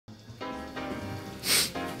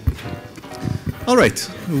All right,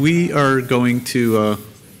 we are going to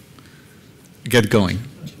get going.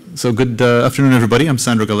 So good afternoon, everybody. I'm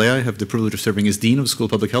Sandro Galea. I have the privilege of serving as Dean of the School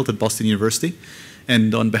of Public Health at Boston University.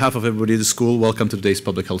 And on behalf of everybody at the school, welcome to today's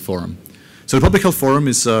Public Health Forum. So the Public Health Forum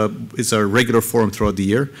is a regular forum throughout the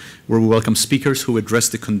year where we welcome speakers who address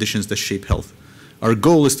the conditions that shape health. Our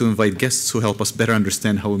goal is to invite guests who help us better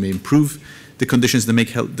understand how we may improve the conditions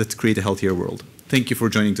that create a healthier world. Thank you for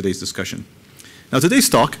joining today's discussion. Now, today's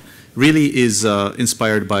talk really is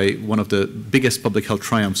inspired by one of the biggest public health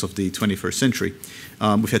triumphs of the 21st century.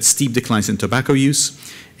 We've had steep declines in tobacco use,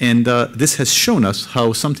 and this has shown us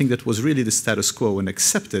how something that was really the status quo and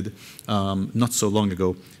accepted not so long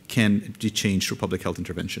ago can be changed through public health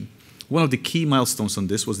intervention. One of the key milestones on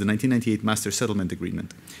this was the 1998 Master Settlement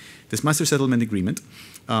Agreement. This Master Settlement Agreement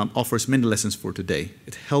offers many lessons for today.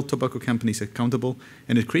 It held tobacco companies accountable,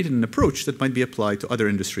 and it created an approach that might be applied to other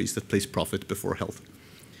industries that place profit before health.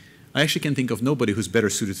 I actually can think of nobody who's better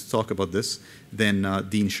suited to talk about this than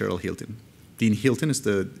Dean Cheryl Healton. Dean Healton is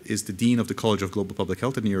the Dean of the College of Global Public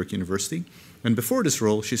Health at New York University. And before this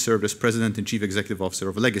role, she served as President and Chief Executive Officer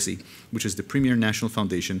of Legacy, which is the premier national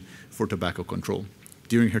foundation for tobacco control.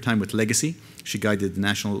 During her time with Legacy, she guided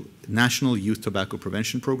the National Youth Tobacco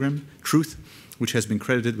Prevention Program, Truth, which has been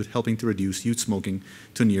credited with helping to reduce youth smoking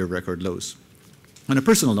to near record lows. On a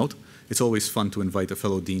personal note, it's always fun to invite a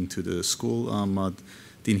fellow dean to the school.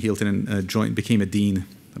 Dean Healton became a dean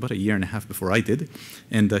about a year and a half before I did,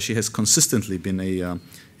 and she has consistently been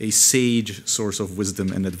a sage source of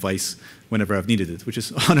wisdom and advice whenever I've needed it, which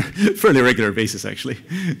is on a fairly regular basis, actually.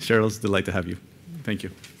 Cheryl, it's a delight to have you. Thank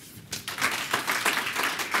you.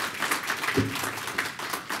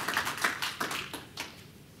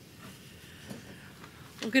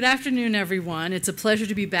 Well, good afternoon, everyone. It's a pleasure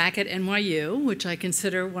to be back at NYU, which I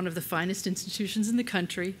consider one of the finest institutions in the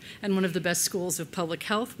country and one of the best schools of public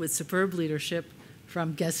health with superb leadership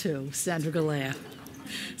from, guess who, Sandra Galea.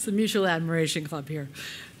 It's a mutual admiration club here.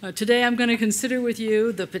 Today I'm going to consider with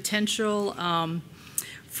you the potential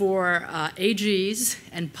for AGs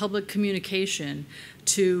and public communication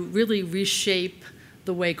to really reshape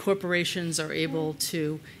the way corporations are able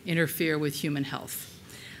to interfere with human health.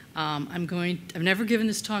 I've never given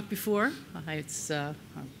this talk before.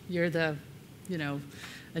 You're the,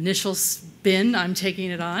 initial spin. I'm taking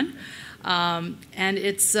it on. And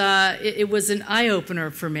it was an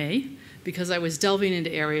eye-opener for me because I was delving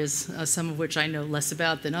into areas, some of which I know less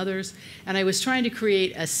about than others, and I was trying to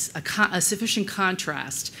create a sufficient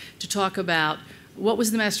contrast to talk about what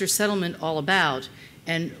was the Master Settlement all about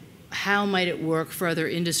and how might it work for other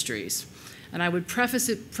industries. And I would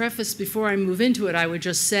preface before I move into it, I would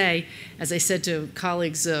just say, as I said to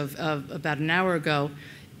colleagues of about an hour ago,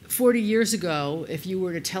 40 years ago, if you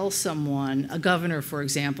were to tell someone, a governor, for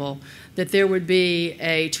example, that there would be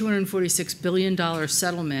a $246 billion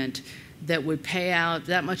settlement that would pay out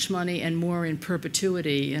that much money and more in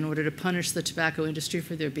perpetuity in order to punish the tobacco industry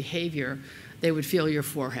for their behavior, they would feel your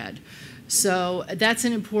forehead. So that's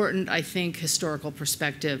an important, I think, historical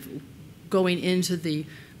perspective going into the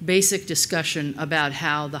basic discussion about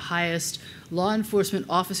how the highest law enforcement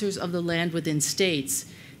officers of the land within states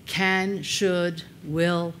can, should,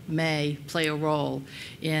 will, may play a role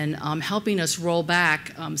in helping us roll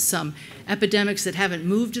back some epidemics that haven't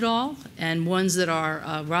moved at all and ones that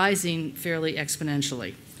are rising fairly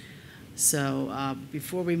exponentially. So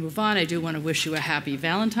before we move on, I do want to wish you a happy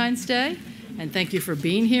Valentine's Day, and thank you for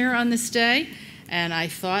being here on this day. And I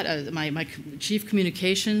thought my chief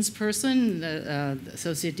communications person, the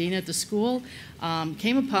associate dean at the school,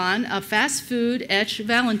 came upon a fast food etch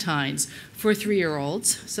Valentines for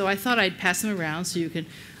 3-year-olds. So I thought I'd pass them around so you can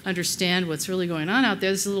understand what's really going on out there.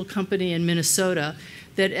 There's a little company in Minnesota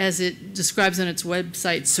that, as it describes on its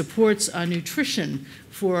website, supports nutrition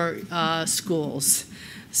for schools.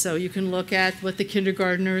 So you can look at what the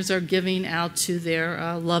kindergartners are giving out to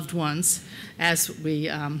their loved ones as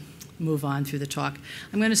we move on through the talk.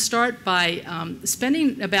 I'm going to start by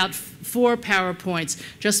spending about 4 PowerPoints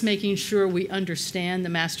just making sure we understand the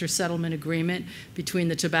Master Settlement Agreement between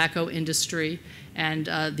the tobacco industry and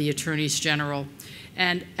the attorneys general.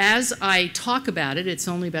 And as I talk about it, it's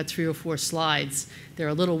only about 3 or 4 slides. They're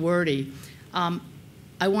a little wordy.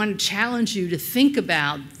 I want to challenge you to think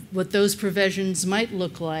about what those provisions might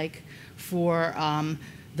look like for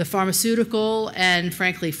the pharmaceutical and,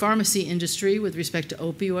 frankly, pharmacy industry with respect to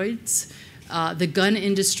opioids, the gun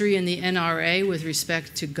industry and the NRA with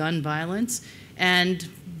respect to gun violence, and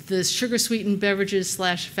the sugar-sweetened beverages /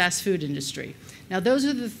 fast food industry. Now, those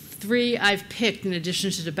are the 3 I've picked in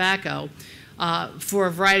addition to tobacco for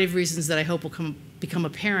a variety of reasons that I hope will come become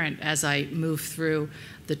apparent as I move through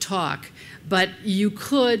the talk. But you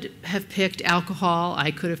could have picked alcohol.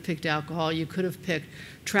 I could have picked alcohol. You could have picked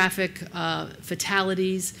traffic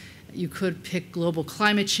fatalities. You could pick global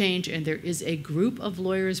climate change, and there is a group of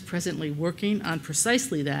lawyers presently working on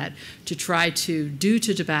precisely that to try to do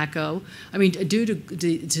to tobacco, do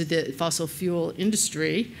to the fossil fuel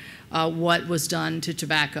industry what was done to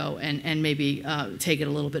tobacco, and maybe take it a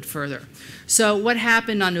little bit further. So what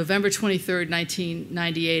happened on November 23rd,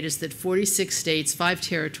 1998 is that 46 states, 5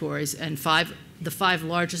 territories, and the 5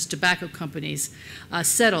 largest tobacco companies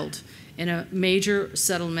settled in a major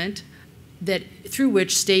settlement through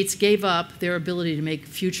which states gave up their ability to make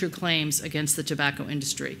future claims against the tobacco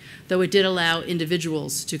industry. Though it did allow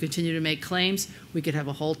individuals to continue to make claims, we could have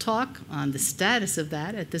a whole talk on the status of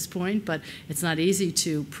that at this point, but it's not easy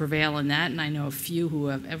to prevail in that, and I know a few who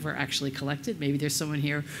have ever actually collected. Maybe there's someone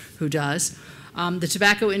here who does. The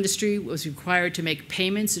tobacco industry was required to make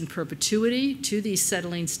payments in perpetuity to these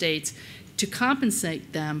settling states to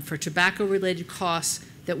compensate them for tobacco-related costs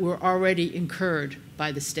that were already incurred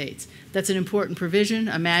by the states. That's an important provision.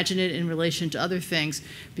 Imagine it in relation to other things,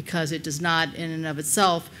 because it does not, in and of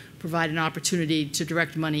itself, provide an opportunity to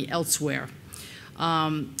direct money elsewhere.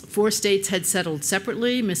 4 states had settled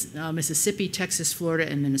separately: Mississippi, Texas, Florida,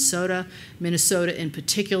 and Minnesota. Minnesota, in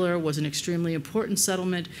particular, was an extremely important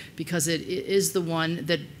settlement because it is the one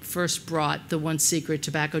that first brought the One Secret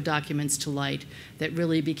tobacco documents to light that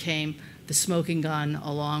really became the smoking gun,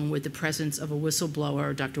 along with the presence of a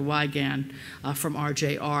whistleblower, Dr. Wigan, from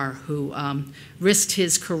RJR, who risked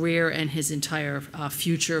his career and his entire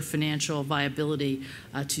future financial viability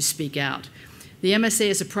to speak out. The MSA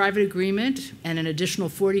is a private agreement, and an additional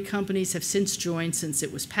 40 companies have since joined since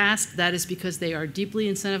it was passed. That is because they are deeply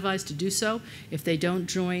incentivized to do so. If they don't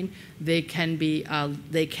join, they can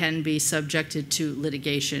be subjected to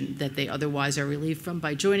litigation that they otherwise are relieved from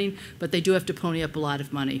by joining, but they do have to pony up a lot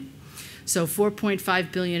of money. So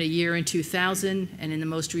 $4.5 billion a year in 2000, and in the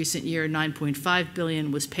most recent year, $9.5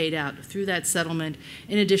 billion was paid out through that settlement,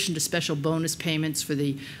 in addition to special bonus payments for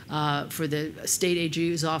the state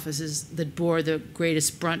AG's offices that bore the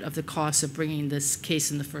greatest brunt of the costs of bringing this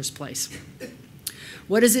case in the first place.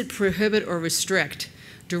 What does it prohibit or restrict?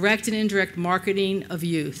 Direct and indirect marketing of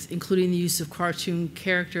youth, including the use of cartoon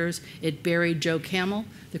characters. It buried Joe Camel.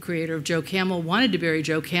 The creator of Joe Camel wanted to bury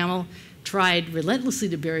Joe Camel, tried relentlessly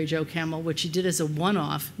to bury Joe Camel, which he did as a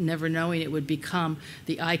one-off, never knowing it would become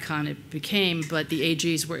the icon it became, but the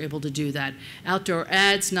AGs were able to do that. Outdoor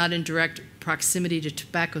ads not in direct proximity to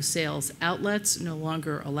tobacco sales outlets, no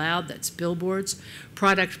longer allowed. That's billboards.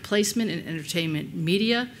 Product placement in entertainment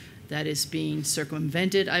media, that is being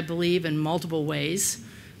circumvented, I believe, in multiple ways.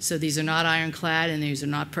 So these are not ironclad, and these are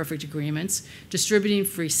not perfect agreements. Distributing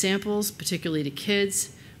free samples, particularly to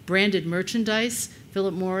kids. Branded merchandise.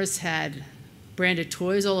 Philip Morris had branded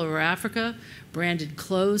toys all over Africa, branded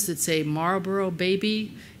clothes that say Marlboro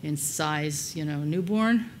Baby in size,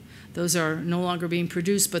 newborn. Those are no longer being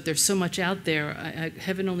produced, but there's so much out there.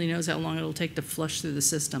 Heaven only knows how long it'll take to flush through the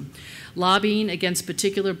system. Lobbying against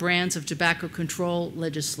particular brands of tobacco control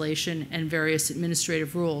legislation and various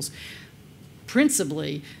administrative rules.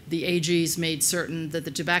 Principally, the AGs made certain that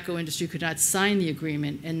the tobacco industry could not sign the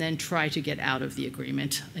agreement and then try to get out of the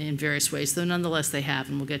agreement in various ways, though nonetheless they have,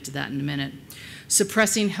 and we'll get to that in a minute.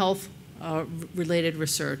 Suppressing health-related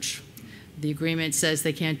research. The agreement says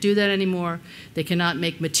they can't do that anymore. They cannot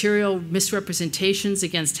make material misrepresentations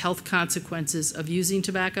against health consequences of using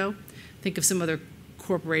tobacco. Think of some other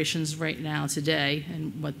corporations right now today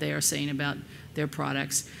and what they are saying about their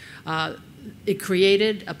products. It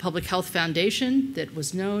created a public health foundation that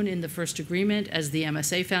was known in the first agreement as the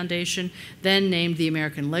MSA Foundation, then named the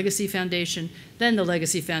American Legacy Foundation, then the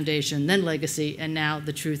Legacy Foundation, then Legacy, and now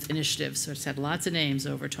the Truth Initiative. So it's had lots of names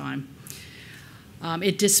over time.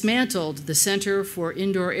 It dismantled the Center for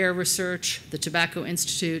Indoor Air Research, the Tobacco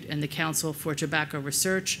Institute, and the Council for Tobacco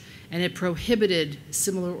Research, and it prohibited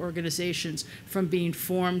similar organizations from being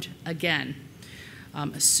formed again.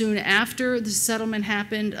 Soon after the settlement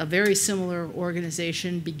happened, a very similar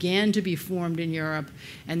organization began to be formed in Europe,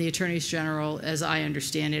 and the attorneys general, as I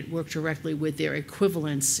understand it, worked directly with their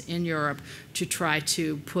equivalents in Europe to try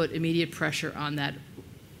to put immediate pressure on that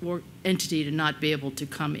entity to not be able to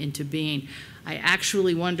come into being. I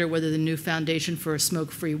actually wonder whether the new Foundation for a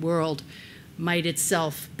Smoke-Free World might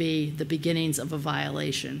itself be the beginnings of a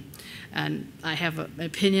violation. And I have an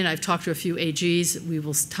opinion. I've talked to a few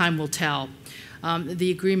AGs. Time will tell.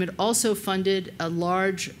 The agreement also funded a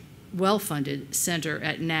large, well-funded center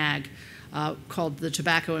at NAG called the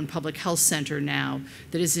Tobacco and Public Health Center now,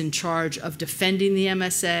 that is in charge of defending the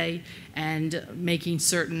MSA and making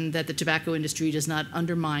certain that the tobacco industry does not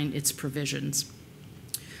undermine its provisions.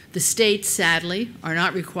 The states, sadly, are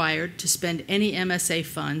not required to spend any MSA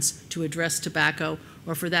funds to address tobacco,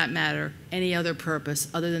 or for that matter, any other purpose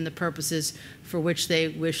other than the purposes for which they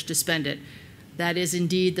wish to spend it. That is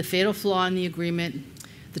indeed the fatal flaw in the agreement.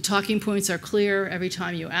 The talking points are clear. Every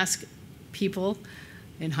time you ask people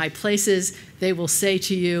in high places, they will say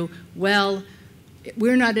to you, well,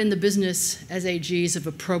 we're not in the business as AGs of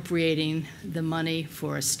appropriating the money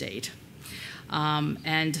for a state.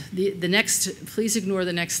 And the next, please ignore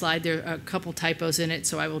the next slide. There are a couple typos in it,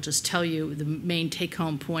 so I will just tell you the main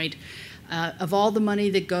take-home point. Of all the money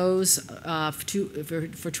that goes for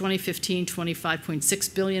 2015,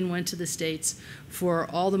 $25.6 billion went to the states. For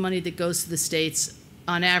all the money that goes to the states,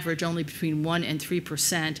 on average, only between 1% and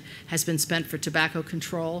 3% has been spent for tobacco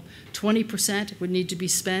control. 20% would need to be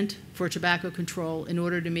spent for tobacco control in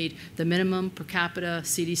order to meet the minimum per capita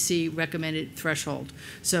CDC recommended threshold.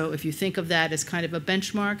 So if you think of that as kind of a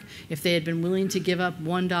benchmark, if they had been willing to give up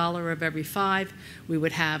 $1 of every 5, we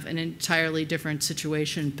would have an entirely different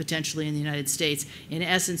situation potentially in the United States. In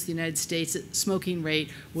essence, the United States smoking rate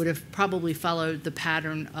would have probably followed the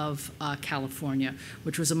pattern of California,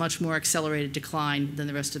 which was a much more accelerated decline than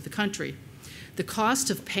the rest of the country. The cost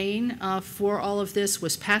of paying for all of this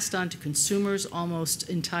was passed on to consumers almost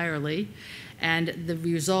entirely, and the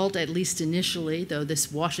result, at least initially, though this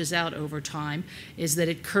washes out over time, is that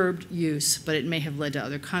it curbed use, but it may have led to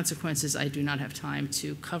other consequences I do not have time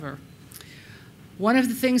to cover. One of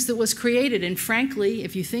the things that was created, and frankly,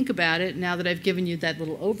 if you think about it, now that I've given you that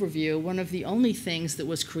little overview, one of the only things that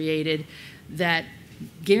was created that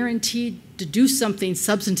guaranteed to do something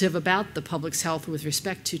substantive about the public's health with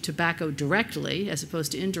respect to tobacco directly, as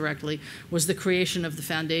opposed to indirectly, was the creation of the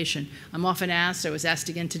foundation. I'm often asked, I was asked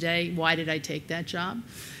again today, why did I take that job?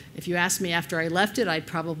 If you asked me after I left it, I'd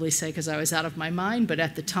probably say because I was out of my mind, but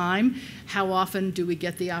at the time, how often do we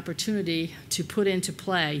get the opportunity to put into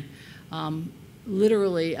play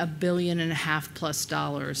literally $1.5 billion plus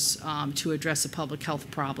to address a public health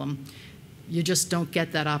problem? You just don't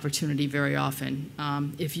get that opportunity very often.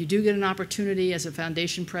 If you do get an opportunity as a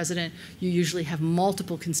foundation president, you usually have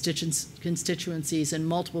multiple constituencies and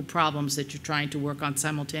multiple problems that you're trying to work on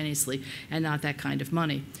simultaneously, and not that kind of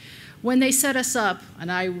money. When they set us up,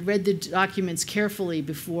 and I read the documents carefully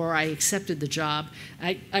before I accepted the job,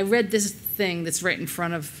 I read this thing that's right in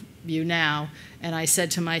front of you now, and I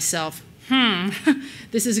said to myself,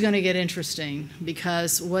 this is going to get interesting,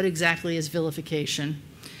 because what exactly is vilification?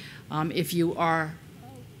 If you are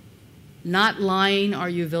not lying, are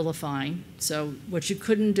you vilifying? So what you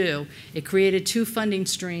couldn't do, it created 2 funding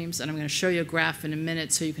streams, and I'm going to show you a graph in a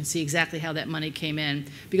minute so you can see exactly how that money came in,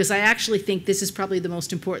 because I actually think this is probably the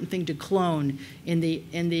most important thing to clone in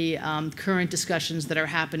the current discussions that are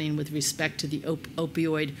happening with respect to the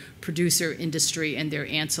opioid producer industry and their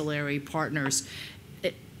ancillary partners.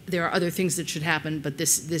 There are other things that should happen, but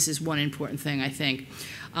this is one important thing, I think.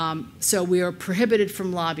 So we are prohibited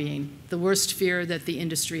from lobbying. The worst fear that the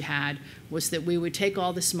industry had was that we would take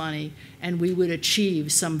all this money and we would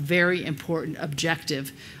achieve some very important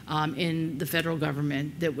objective in the federal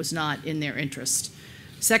government that was not in their interest.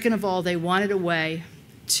 Second of all, they wanted a way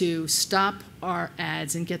to stop our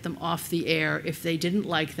ads and get them off the air if they didn't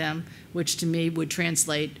like them, which to me would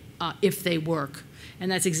translate if they work. And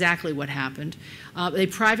that's exactly what happened. They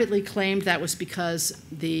privately claimed that was because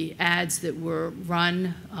the ads that were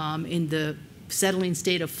run in the settling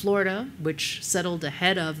state of Florida, which settled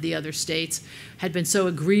ahead of the other states, had been so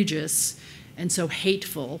egregious and so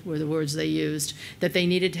hateful, were the words they used, that they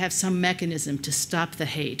needed to have some mechanism to stop the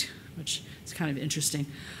hate, which is kind of interesting.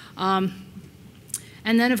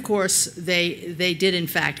 And then, of course, they did, in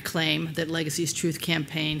fact, claim that Legacy's Truth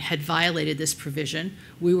Campaign had violated this provision.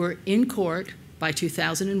 We were in court by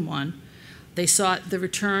 2001. They sought the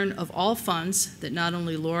return of all funds that not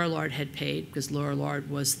only Lorillard had paid, because Lorillard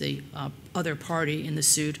was the other party in the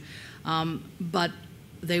suit, but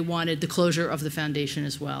they wanted the closure of the foundation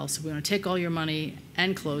as well. So we want to take all your money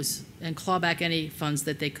and close and claw back any funds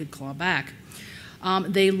that they could claw back.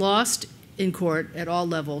 They lost in court at all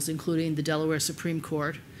levels, including the Delaware Supreme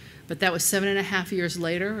Court, but that was 7.5 years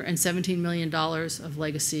later and $17 million of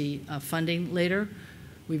legacy funding later.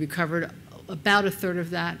 We recovered about 1/3 of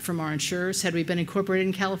that from our insurers. Had we been incorporated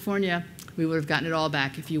in California, we would have gotten it all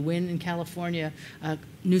back. If you win in California a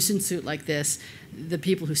nuisance suit like this, the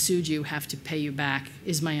people who sued you have to pay you back,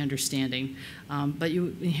 is my understanding. But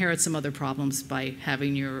you inherit some other problems by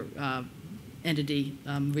having your entity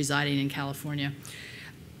residing in California.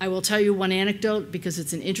 I will tell you one anecdote because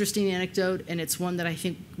it's an interesting anecdote, and it's one that I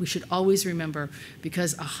think we should always remember,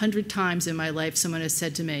 because 100 times in my life someone has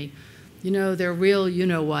said to me, you know, they're real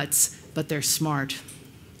you-know-whats, but they're smart.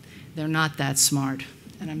 They're not that smart.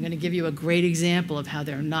 And I'm going to give you a great example of how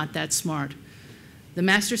they're not that smart. The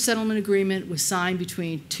Master Settlement Agreement was signed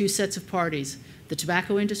between two sets of parties, the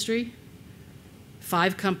tobacco industry,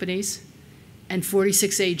 5 companies, and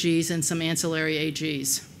 46 AGs and some ancillary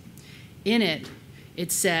AGs. In it, it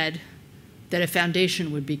said that a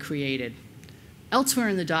foundation would be created. Elsewhere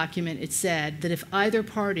in the document, it said that if either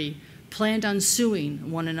party planned on suing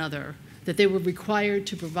one another, that they were required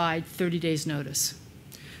to provide 30 days' notice.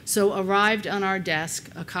 So arrived on our desk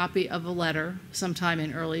a copy of a letter sometime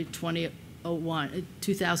in early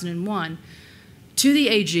 2001 to the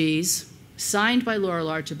AGs, signed by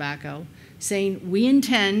Lorillard Tobacco, saying we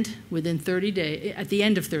intend within 30 days, at the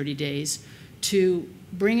end of 30 days, to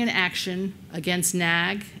bring an action against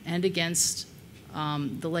NAG and against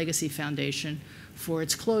the Legacy Foundation for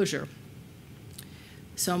its closure.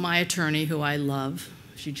 So my attorney, who I love,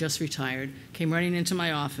 she just retired, came running into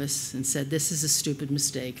my office and said, this is a stupid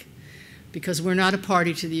mistake because we're not a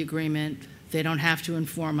party to the agreement. They don't have to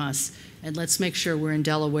inform us. And let's make sure we're in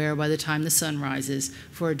Delaware by the time the sun rises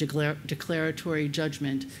for a declaratory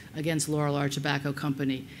judgment against Lorillard Tobacco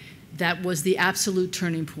Company. That was the absolute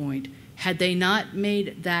turning point. Had they not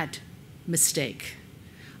made that mistake,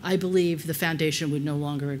 I believe the foundation would no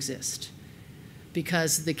longer exist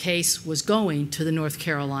because the case was going to the North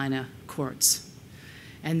Carolina courts.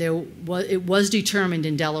 And it was determined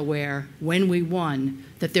in Delaware when we won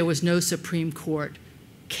that there was no Supreme Court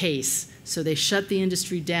case. So they shut the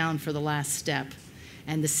industry down for the last step.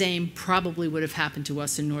 And the same probably would have happened to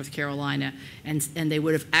us in North Carolina, and they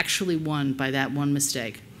would have actually won by that one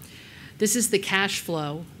mistake. This is the cash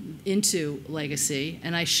flow into Legacy,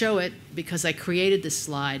 and I show it because I created this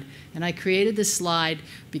slide. And I created this slide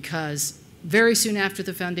because very soon after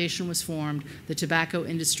the foundation was formed, the tobacco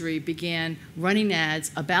industry began running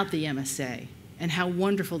ads about the MSA and how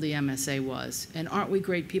wonderful the MSA was. And aren't we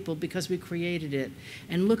great people because we created it?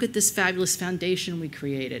 And look at this fabulous foundation we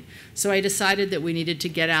created. So I decided that we needed to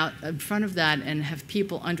get out in front of that and have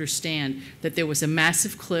people understand that there was a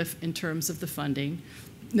massive cliff in terms of the funding,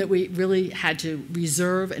 that we really had to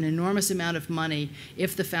reserve an enormous amount of money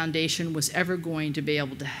if the foundation was ever going to be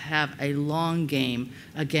able to have a long game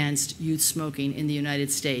against youth smoking in the United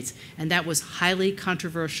States. And that was highly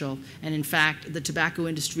controversial. And in fact, the tobacco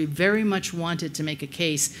industry very much wanted to make a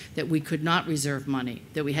case that we could not reserve money,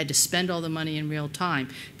 that we had to spend all the money in real time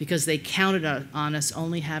because they counted on us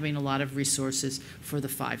only having a lot of resources for the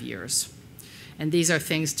 5 years. And these are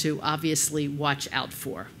things to obviously watch out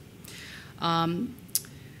for.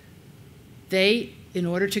 They, in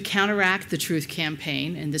order to counteract the Truth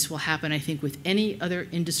Campaign, and this will happen, I think, with any other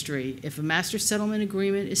industry, if a master settlement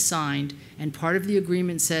agreement is signed and part of the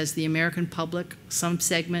agreement says the American public, some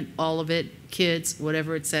segment, all of it, kids,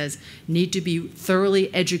 whatever it says, need to be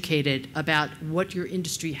thoroughly educated about what your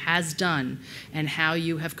industry has done and how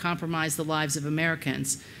you have compromised the lives of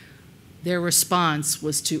Americans, their response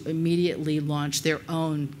was to immediately launch their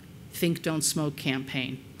own Think Don't Smoke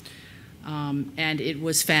campaign. And it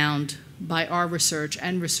was found by our research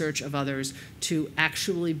and research of others to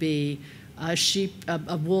actually be a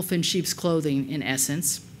wolf in sheep's clothing, in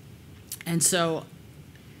essence. And so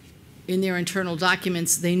in their internal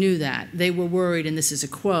documents, they knew that. They were worried, and this is a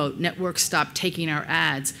quote, networks stopped taking our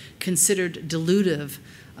ads, considered dilutive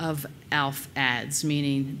of ALF ads,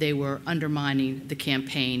 meaning they were undermining the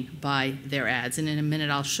campaign by their ads. And in a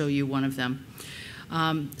minute, I'll show you one of them.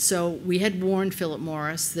 So we had warned Philip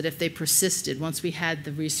Morris that if they persisted, once we had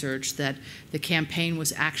the research, that the campaign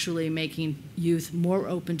was actually making youth more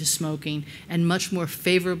open to smoking and much more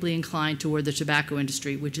favorably inclined toward the tobacco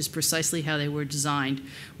industry, which is precisely how they were designed.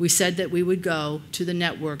 We said that we would go to the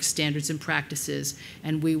network standards and practices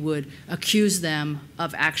and we would accuse them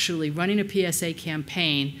of actually running a PSA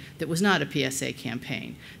campaign that was not a PSA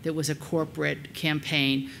campaign, that was a corporate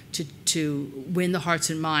campaign to win the hearts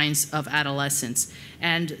and minds of adolescents.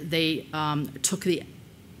 And they took the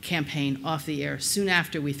campaign off the air soon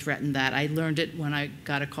after we threatened that. I learned it when I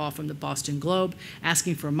got a call from the Boston Globe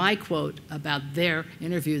asking for my quote about their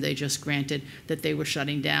interview they just granted, that they were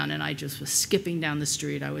shutting down, and I just was skipping down the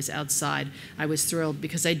street. I was outside. I was thrilled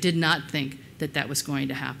because I did not think that that was going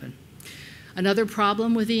to happen. Another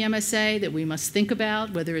problem with the MSA that we must think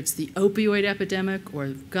about, whether it's the opioid epidemic or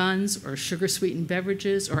guns or sugar-sweetened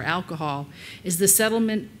beverages or alcohol, is the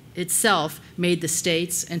settlement itself made the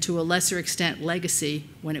states, and to a lesser extent Legacy,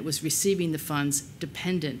 when it was receiving the funds,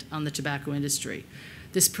 dependent on the tobacco industry.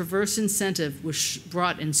 This perverse incentive was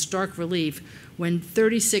brought in stark relief when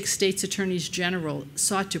 36 states' attorneys general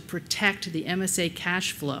sought to protect the MSA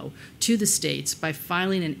cash flow to the states by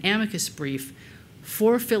filing an amicus brief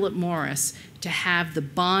for Philip Morris to have the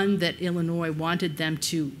bond that Illinois wanted them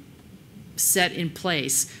to set in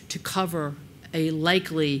place to cover a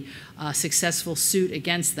likely successful suit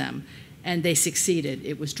against them. And they succeeded.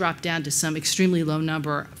 It was dropped down to some extremely low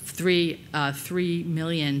number. 3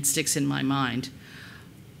 million sticks in my mind.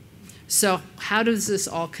 So how does this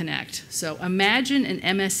all connect? So imagine an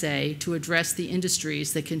MSA to address the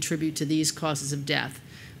industries that contribute to these causes of death.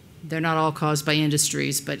 They're not all caused by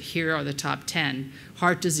industries, but here are the top 10.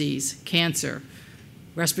 Heart disease, cancer,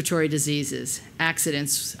 respiratory diseases,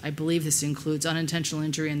 accidents. I believe this includes unintentional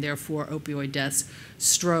injury and therefore opioid deaths,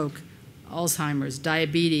 stroke, Alzheimer's,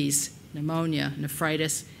 diabetes, pneumonia,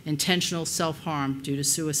 nephritis, intentional self-harm due to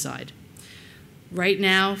suicide. Right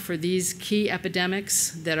now, for these key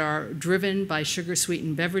epidemics that are driven by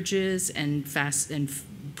sugar-sweetened beverages and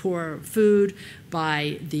poor food,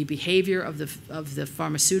 by the behavior of the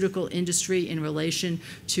pharmaceutical industry in relation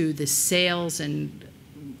to the sales, and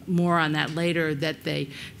more on that later, that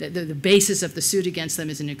the basis of the suit against them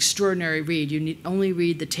is an extraordinary read. You need only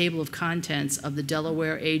read the table of contents of the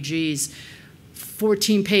Delaware AG's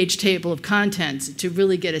 14-page table of contents to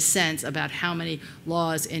really get a sense about how many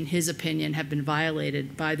laws, in his opinion, have been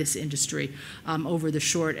violated by this industry over the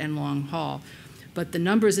short and long haul. But the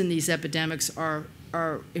numbers in these epidemics are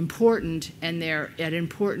important, and they're at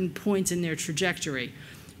important points in their trajectory.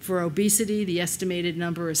 For obesity, the estimated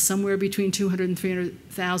number is somewhere between 200 and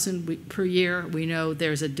 300,000 per year. We know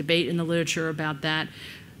there's a debate in the literature about that.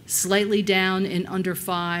 Slightly down in under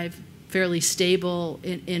 5, fairly stable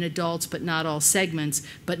in adults, but not all segments,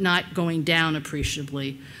 but not going down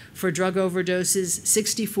appreciably. For drug overdoses,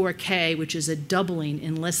 64K, which is a doubling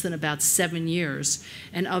in less than about 7 years,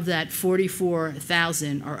 and of that,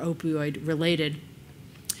 44,000 are opioid related.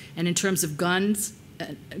 And in terms of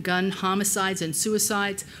gun homicides and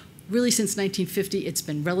suicides, really since 1950, it's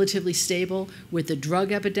been relatively stable, with the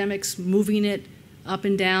drug epidemics moving it up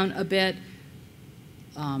and down a bit,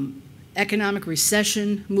 economic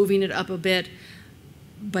recession moving it up a bit,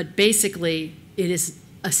 but basically it is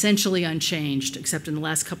essentially unchanged, except in the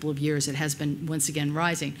last couple of years it has been once again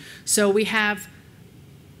rising. So we have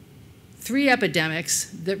 3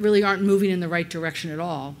 epidemics that really aren't moving in the right direction at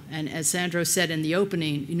all. And as Sandro said in the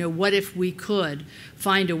opening, you know, what if we could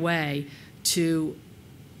find a way to,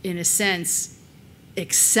 in a sense,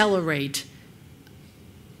 accelerate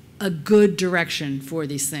a good direction for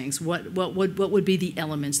these things? What would be the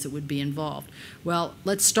elements that would be involved? Well,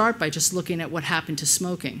 let's start by just looking at what happened to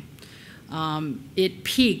smoking. It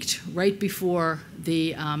peaked right before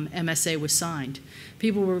the MSA was signed.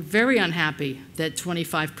 People were very unhappy that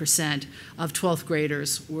 25% of 12th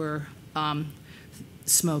graders were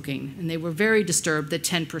smoking, and they were very disturbed that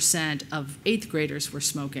 10% of 8th graders were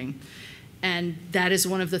smoking. And that is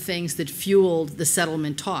one of the things that fueled the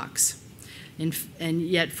settlement talks. And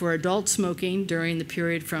yet for adult smoking during the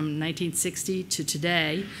period from 1960 to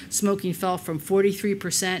today, smoking fell from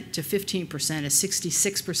 43% to 15%, a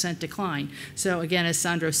 66% decline. So again, as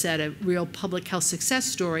Sandro said, a real public health success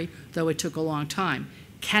story, though it took a long time.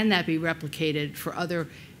 Can that be replicated for other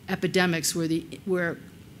epidemics where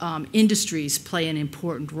industries play an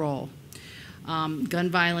important role?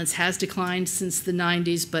 Gun violence has declined since the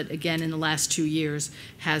 90s, but again, in the last 2 years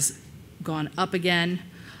has gone up again.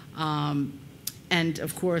 And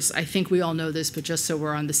of course, I think we all know this, but just so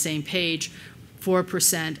we're on the same page,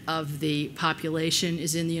 4% of the population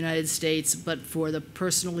is in the United States, but for the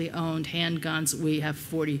personally owned handguns, we have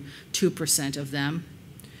 42% of them.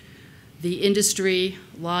 The industry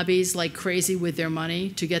lobbies like crazy with their money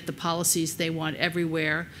to get the policies they want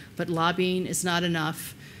everywhere, but lobbying is not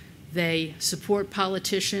enough. They support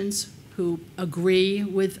politicians who agree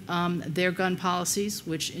with their gun policies,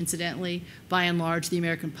 which incidentally, by and large, the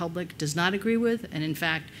American public does not agree with, and in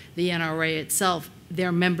fact, the NRA itself,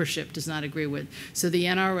 their membership does not agree with. So the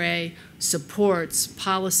NRA supports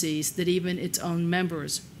policies that even its own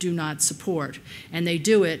members do not support, and they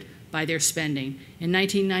do it by their spending. In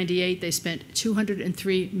 1998, they spent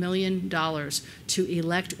 $203 million to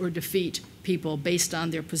elect or defeat people based on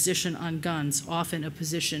their position on guns, often a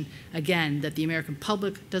position, again, that the American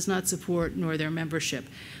public does not support, nor their membership.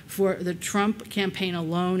 For the Trump campaign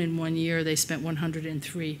alone in 1 year, they spent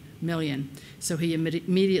 $103 million. So he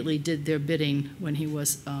immediately did their bidding when he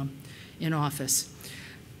was in office.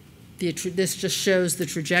 This just shows the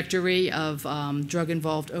trajectory of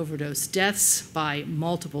drug-involved overdose deaths by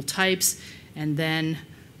multiple types, and then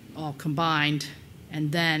all combined,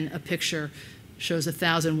 and then a picture shows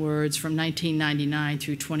 1,000 words from 1999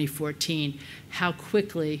 through 2014, how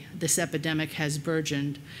quickly this epidemic has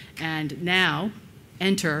burgeoned. And now,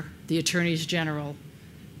 enter the attorneys general.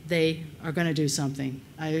 They are going to do something.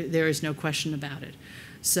 There is no question about it.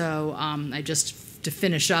 So I just, to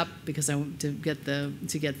finish up, because I want to get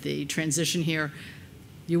the transition here,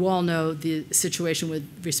 you all know the situation with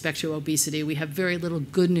respect to obesity. We have very little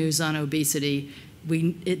good news on obesity.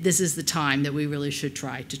 This is the time that we really should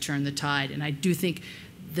try to turn the tide. And I do think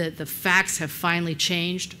that the facts have finally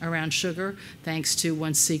changed around sugar, thanks to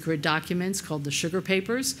one secret documents called the Sugar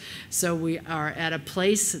Papers. So we are at a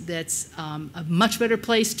place that's a much better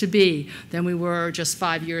place to be than we were just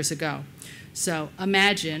 5 years ago. So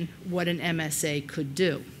imagine what an MSA could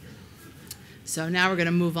do. So now we're going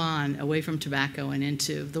to move on away from tobacco and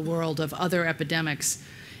into the world of other epidemics.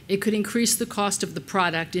 It could increase the cost of the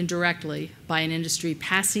product indirectly by an industry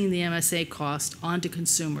passing the MSA cost on to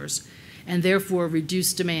consumers and therefore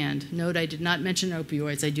reduce demand. Note, I did not mention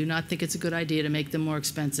opioids. I do not think it's a good idea to make them more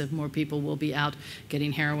expensive. More people will be out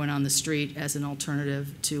getting heroin on the street as an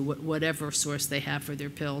alternative to whatever source they have for their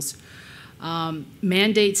pills.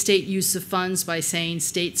 Mandate state use of funds by saying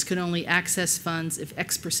states can only access funds if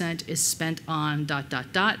X% is spent on ...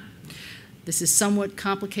 This is somewhat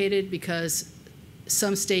complicated because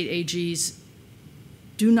some state AGs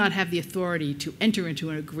do not have the authority to enter into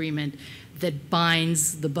an agreement that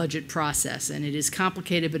binds the budget process, and it is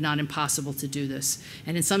complicated but not impossible to do this.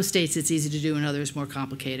 And in some states it's easy to do, in others more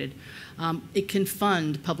complicated. It can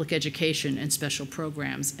fund public education and special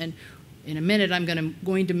programs. And in a minute I'm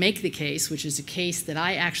going to make the case, which is a case that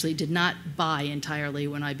I actually did not buy entirely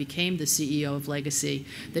when I became the CEO of Legacy,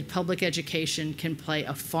 that public education can play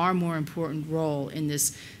a far more important role in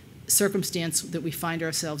this circumstance that we find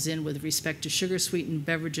ourselves in with respect to sugar-sweetened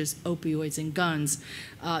beverages, opioids, and guns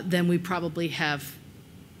than we probably have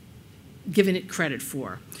given it credit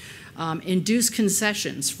for. Induce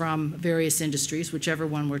concessions from various industries, whichever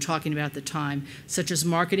one we're talking about at the time, such as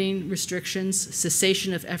marketing restrictions,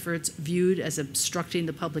 cessation of efforts viewed as obstructing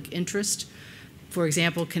the public interest, for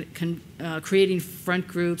example, creating front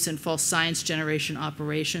groups and false science generation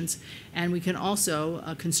operations, and we can also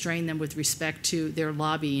constrain them with respect to their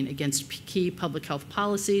lobbying against key public health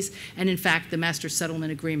policies. And in fact, the Master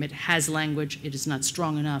Settlement Agreement has language. It is not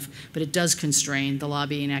strong enough, but it does constrain the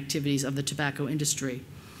lobbying activities of the tobacco industry.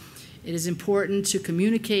 It is important to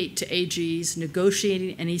communicate to AGs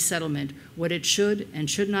negotiating any settlement what it should and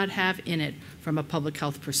should not have in it from a public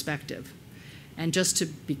health perspective. And just to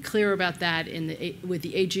be clear about that, with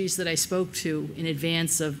the AGs that I spoke to in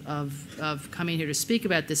advance of coming here to speak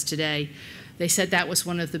about this today, they said that was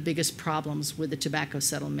one of the biggest problems with the tobacco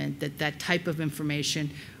settlement, that type of information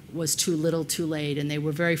was too little, too late, and they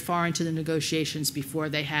were very far into the negotiations before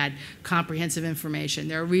they had comprehensive information.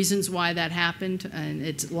 There are reasons why that happened, and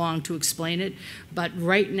it's long to explain it, but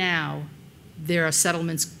right now there are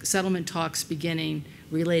settlement talks beginning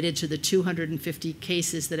related to the 250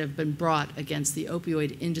 cases that have been brought against the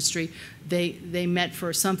opioid industry. They met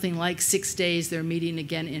for something like 6 days. They're meeting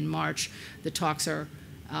again in March. The talks are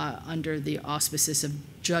under the auspices of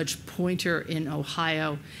Judge Pointer in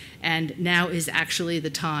Ohio, and now is actually the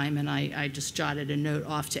time, and I just jotted a note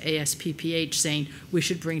off to ASPPH saying we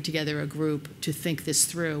should bring together a group to think this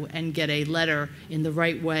through and get a letter in the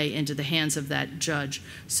right way into the hands of that judge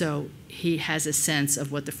so he has a sense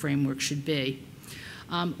of what the framework should be.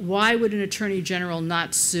 Why would an attorney general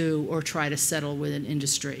not sue or try to settle with an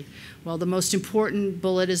industry? Well, the most important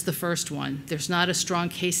bullet is the first one. There's not a strong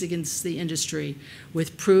case against the industry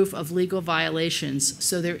with proof of legal violations,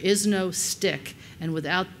 so there is no stick. And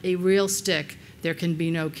without a real stick, there can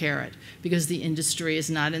be no carrot, because the industry is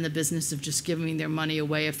not in the business of just giving their money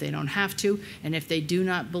away if they don't have to, and if they do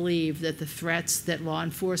not believe that the threats that law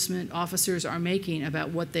enforcement officers are making about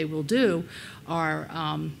what they will do are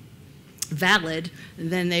valid,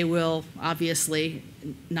 then they will obviously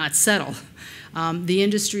not settle. The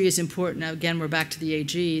industry is important. Now, again, we're back to the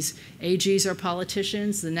AGs. AGs are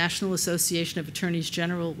politicians. The National Association of Attorneys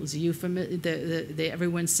General is a euphemism.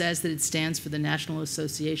 Everyone says that it stands for the National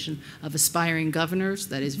Association of Aspiring Governors.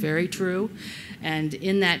 That is very true. And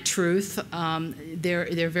in that truth,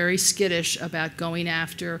 they're very skittish about going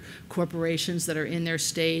after corporations that are in their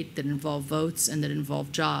state, that involve votes, and that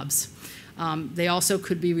involve jobs. They also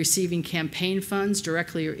could be receiving campaign funds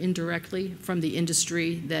directly or indirectly from the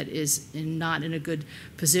industry that is not in a good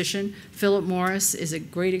position. Philip Morris is a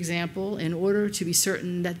great example. In order to be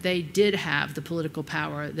certain that they did have the political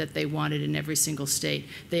power that they wanted in every single state,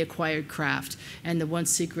 they acquired Kraft. And the One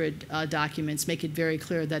Secret documents make it very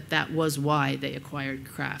clear that that was why they acquired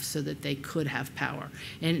Kraft, so that they could have power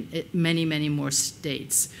in many, many more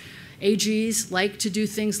states. AGs like to do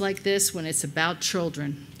things like this when it's about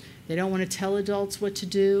children. They don't want to tell adults what to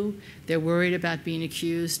do. They're worried about being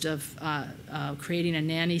accused of creating a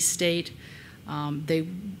nanny state. They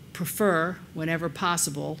prefer, whenever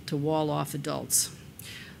possible, to wall off adults.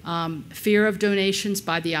 Fear of donations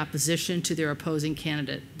by the opposition to their opposing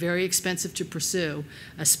candidate. Very expensive to pursue,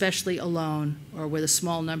 especially alone or with a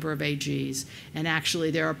small number of AGs. And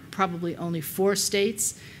actually, there are probably only 4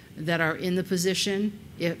 states that are in the position,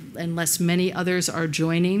 unless many others are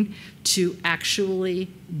joining, to actually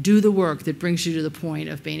do the work that brings you to the point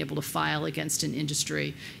of being able to file against an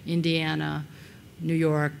industry. Indiana, New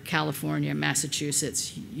York, California,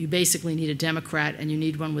 Massachusetts. You basically need a Democrat, and you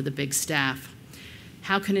need one with a big staff.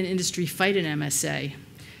 How can an industry fight an MSA?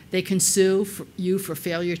 They can sue you for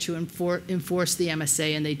failure to enforce the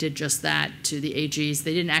MSA, and they did just that to the AGs.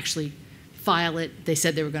 They didn't actually file it. They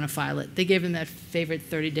said they were going to file it. They gave them that favorite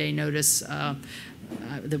 30-day notice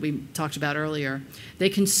that we talked about earlier. They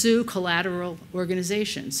can sue collateral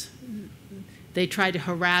organizations. They tried to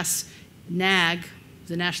harass NAG,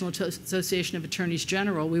 the National Association of Attorneys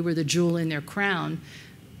General. We were the jewel in their crown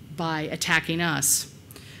by attacking us.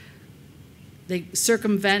 They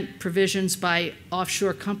circumvent provisions by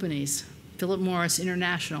offshore companies, Philip Morris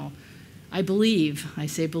International. I believe, I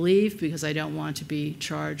say believe because I don't want to be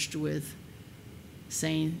charged with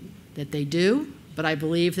saying that they do, but I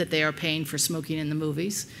believe that they are paying for smoking in the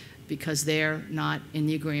movies because they're not in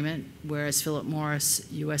the agreement, whereas Philip Morris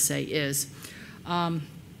USA is. And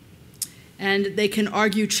they can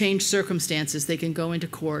argue changed circumstances. They can go into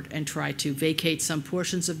court and try to vacate some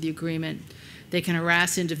portions of the agreement. They can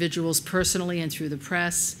harass individuals personally and through the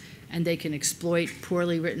press, and they can exploit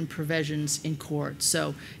poorly written provisions in court.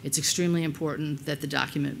 So it's extremely important that the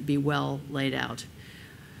document be well laid out.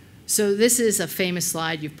 So this is a famous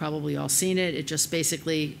slide. You've probably all seen it. It just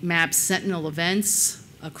basically maps sentinel events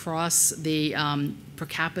across the per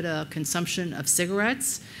capita consumption of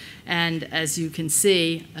cigarettes. And as you can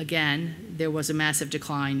see, again, there was a massive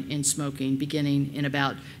decline in smoking beginning in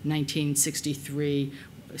about 1963,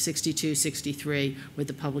 62, 63, with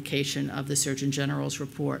the publication of the Surgeon General's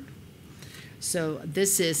report. So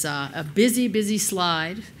this is a busy, busy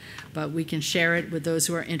slide, but we can share it with those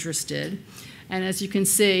who are interested. And as you can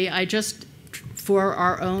see, I just, for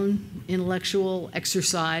our own intellectual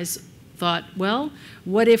exercise, thought, well,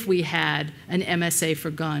 what if we had an MSA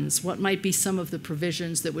for guns? What might be some of the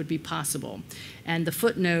provisions that would be possible? And the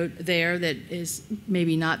footnote there that is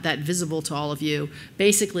maybe not that visible to all of you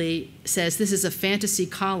basically says this is a fantasy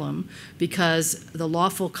column because the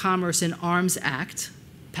Lawful Commerce in Arms Act,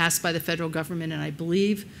 passed by the federal government in, I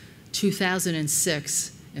believe,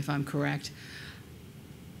 2006, if I'm correct,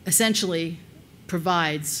 essentially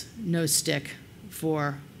provides no stick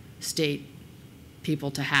for state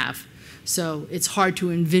people to have. So it's hard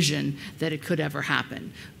to envision that it could ever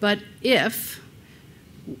happen. But if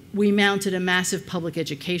we mounted a massive public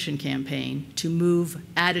education campaign to move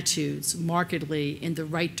attitudes markedly in the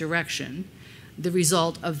right direction, the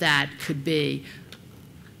result of that could be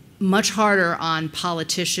much harder on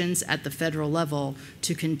politicians at the federal level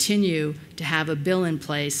to continue to have a bill in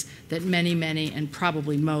place that many, many, and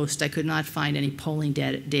probably most, I could not find any polling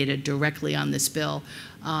data directly on this bill,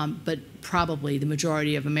 but probably the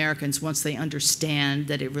majority of Americans, once they understand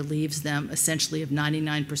that it relieves them essentially of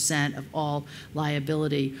 99% of all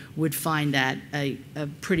liability, would find that a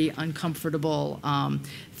pretty uncomfortable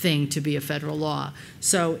thing to be a federal law.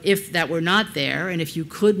 So if that were not there, and if you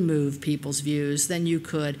could move people's views, then you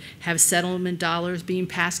could have settlement dollars being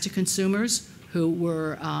passed to consumers who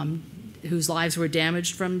were whose lives were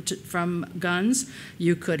damaged from guns.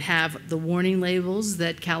 You could have the warning labels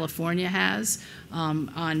that California has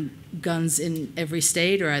on guns in every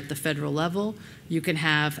state or at the federal level. You can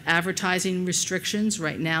have advertising restrictions.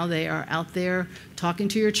 Right now they are out there talking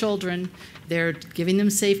to your children. They're giving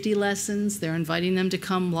them safety lessons. They're inviting them to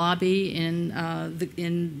come lobby in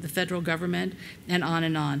the federal government, and on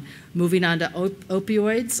and on. Moving on to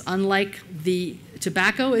opioids, unlike the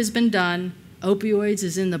tobacco has been done, opioids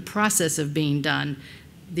is in the process of being done.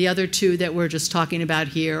 The other two that we're just talking about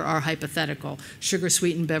here are hypothetical,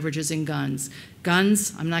 sugar-sweetened beverages and guns.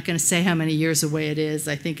 Guns, I'm not going to say how many years away it is.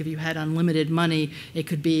 I think if you had unlimited money, it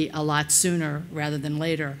could be a lot sooner rather than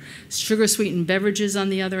later. Sugar-sweetened beverages, on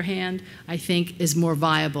the other hand, I think is more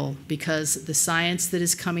viable because the science that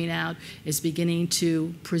is coming out is beginning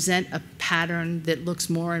to present a pattern that looks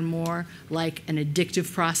more and more like an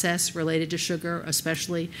addictive process related to sugar,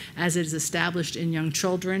 especially as it is established in young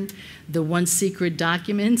children. The once secret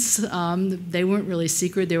documents, they weren't really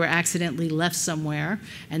secret. They were accidentally left somewhere,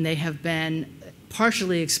 and they have been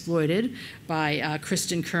partially exploited by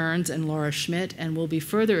Kristen Kearns and Laura Schmidt, and will be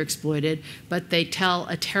further exploited, but they tell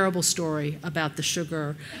a terrible story about the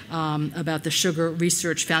Sugar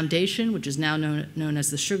Research Foundation, which is now known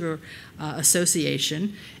as the Sugar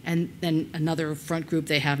Association, and then another front group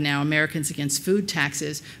they have now, Americans Against Food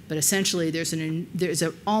Taxes. But essentially, there's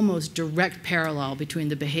an almost direct parallel between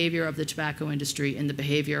the behavior of the tobacco industry and the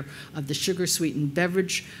behavior of the sugar-sweetened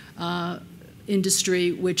beverage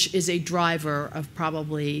industry, which is a driver of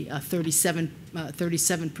probably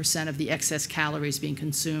 37% of the excess calories being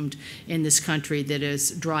consumed in this country that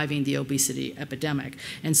is driving the obesity epidemic.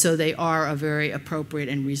 And so they are a very appropriate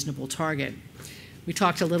and reasonable target. We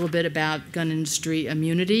talked a little bit about gun industry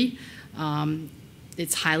immunity.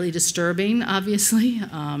 It's highly disturbing, obviously,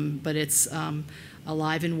 but it's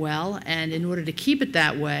alive and well. And in order to keep it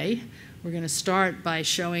that way, we're going to start by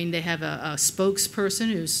showing they have a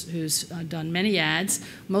spokesperson who's done many ads.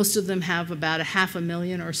 Most of them have about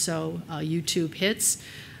 500,000 or so YouTube hits.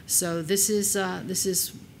 So this is going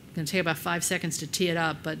to take about 5 seconds to tee it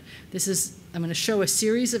up, but I'm going to show a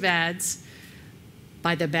series of ads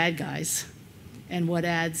by the bad guys and what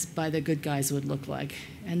ads by the good guys would look like.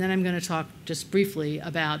 And then I'm going to talk just briefly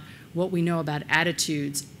about what we know about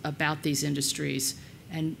attitudes about these industries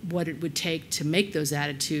and what it would take to make those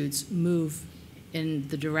attitudes move in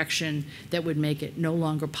the direction that would make it no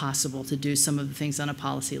longer possible to do some of the things on a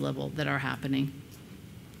policy level that are happening.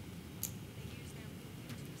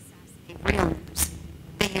 Real news.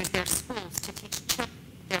 They use their schools to teach children.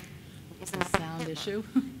 Sound issue.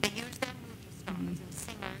 They use their movie stars and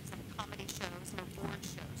singers and comedy shows and award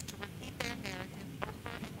shows to repeat their narrative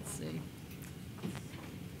over and Let's see.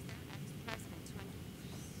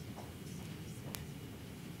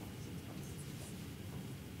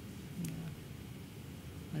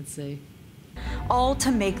 Let's see. All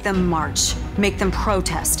to make them march, make them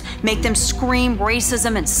protest, make them scream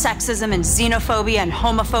racism and sexism and xenophobia and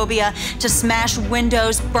homophobia, to smash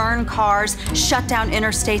windows, burn cars, shut down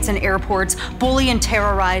interstates and airports, bully and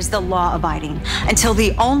terrorize the law-abiding, until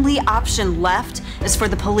the only option left is for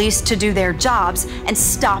the police to do their jobs and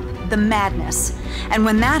stop the madness. And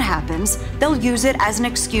when that happens, they'll use it as an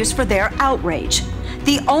excuse for their outrage.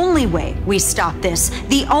 The only way we stop this,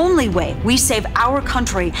 the only way we save our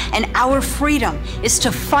country and our freedom, is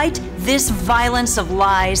to fight this violence of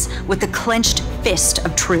lies with the clenched fist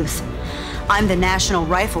of truth. I'm the National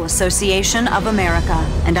Rifle Association of America,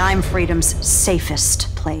 and I'm freedom's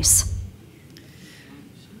safest place.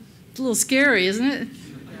 It's a little scary, isn't it?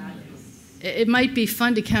 It might be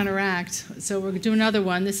fun to counteract. So we're going to do another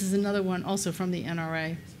one. This is another one also from the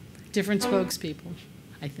NRA. Different spokespeople,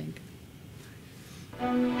 I think.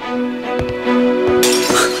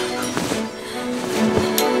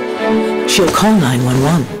 She'll call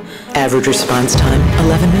 911. Average response time,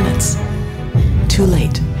 11 minutes. Too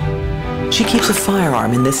late. She keeps a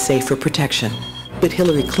firearm in this safe for protection. But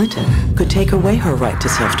Hillary Clinton could take away her right to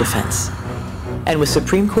self-defense. And with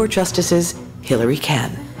Supreme Court justices, Hillary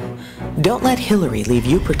can. Don't let Hillary leave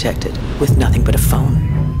you protected with nothing but a phone.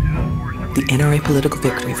 The NRA Political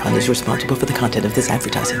Victory Fund is responsible for the content of this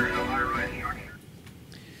advertising.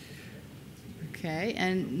 Okay,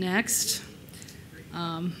 and next,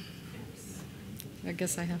 I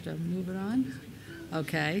guess I have to move it on.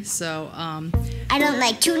 Okay, so I don't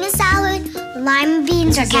like tuna salad, lima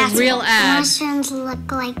beans, or this is a real ad. Mushrooms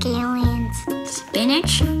look like aliens.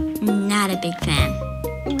 Spinach? Not a big fan.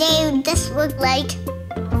 They just look like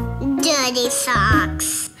dirty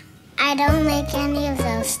socks. I don't like any of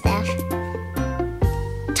those stuff.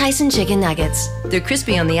 Tyson chicken nuggets. They're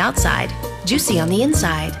crispy on the outside, juicy on the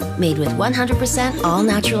inside, made with 100%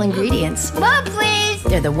 all-natural ingredients. More, please.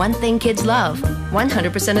 They're the one thing kids love,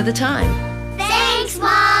 100% of the time. Thanks,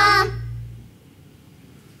 Mom.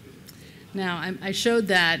 Now I showed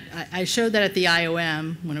that at the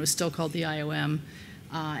IOM when it was still called the IOM,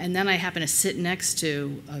 and then I happened to sit next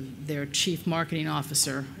to their chief marketing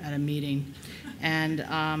officer at a meeting, and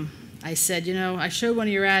I said, you know, I showed one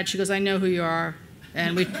of your ads. She goes, I know who you are,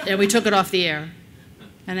 and we took it off the air,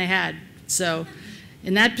 and they had. So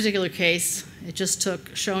in that particular case, it just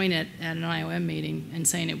took showing it at an IOM meeting and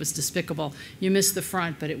saying it was despicable. You missed the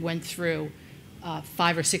front, but it went through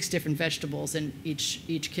 5 or 6 different vegetables, and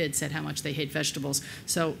each kid said how much they hate vegetables.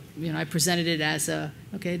 So, you know, I presented it as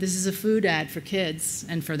okay, this is a food ad for kids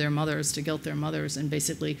and for their mothers, to guilt their mothers, and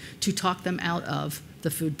basically to talk them out of the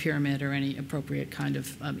food pyramid or any appropriate kind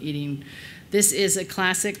of eating. This is a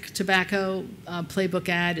classic tobacco playbook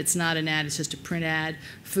ad. It's not an ad, it's just a print ad.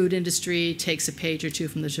 Food industry takes a page or two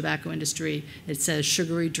from the tobacco industry. It says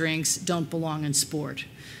sugary drinks don't belong in sport.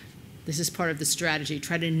 This is part of the strategy.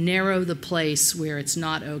 Try to narrow the place where it's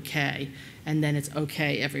not okay, and then it's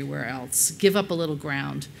okay everywhere else. Give up a little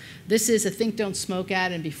ground. This is a Think Don't Smoke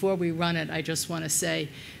ad, and before we run it, I just want to say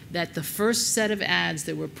that the first set of ads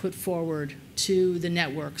that were put forward to the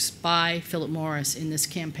networks by Philip Morris in this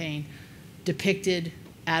campaign depicted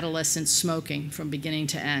adolescent smoking from beginning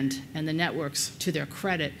to end. And the networks, to their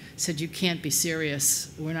credit, said, you can't be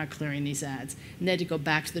serious. We're not clearing these ads. And they had to go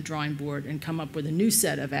back to the drawing board and come up with a new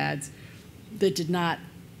set of ads that did not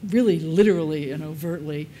really literally and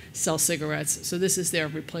overtly sell cigarettes. So this is their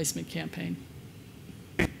replacement campaign.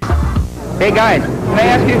 Hey guys, can I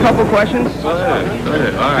ask you a couple questions? Go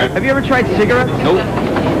ahead, all right. Have you ever tried cigarettes? Nope.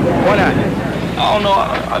 Why not? I don't know,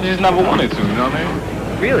 I just never wanted to, you know what I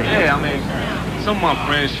mean? Really? Yeah, I mean, some of my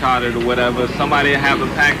friends tried it or whatever. Somebody have a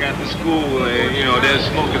pack after school and, you know, they'll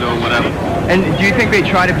smoke it or whatever. And do you think they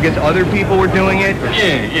tried it because other people were doing it?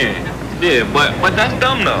 Yeah, but that's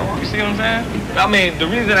dumb though. You see what I'm saying? I mean, the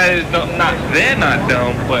reason that is dumb, they're not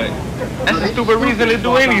dumb, but that's a stupid reason to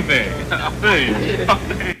do anything. I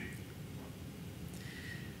feel you.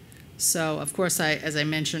 So, of course, as I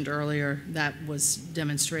mentioned earlier, that was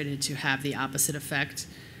demonstrated to have the opposite effect.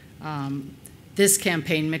 This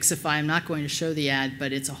campaign, Mixify, I'm not going to show the ad,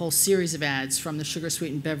 but it's a whole series of ads from the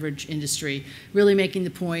sugar-sweetened beverage industry, really making the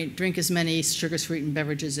point, drink as many sugar-sweetened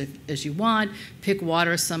beverages as you want, pick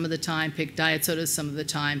water some of the time, pick diet sodas some of the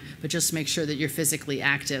time, but just make sure that you're physically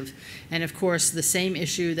active. And of course, the same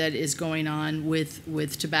issue that is going on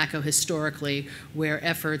with tobacco historically, where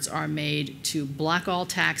efforts are made to block all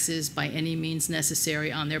taxes by any means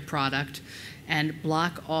necessary on their product, and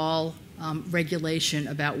block all regulation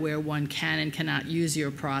about where one can and cannot use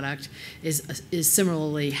your product is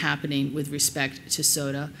similarly happening with respect to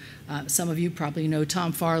soda. Some of you probably know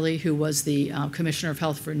Tom Farley, who was the Commissioner of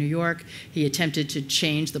Health for New York. He attempted to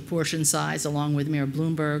change the portion size along with Mayor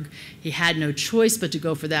Bloomberg. He had no choice but to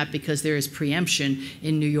go for that because there is preemption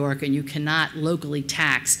in New York and you cannot locally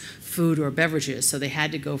tax food or beverages, so they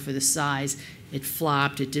had to go for the size. It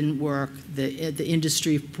flopped, it didn't work. The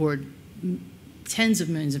industry poured tens of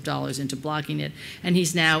millions of dollars into blocking it, and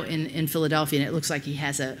he's now in Philadelphia, and it looks like he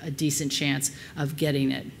has a decent chance of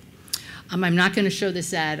getting it. I'm not going to show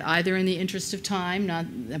this ad either in the interest of time.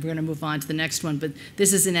 We're going to move on to the next one, but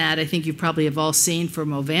this is an ad I think you probably have all seen for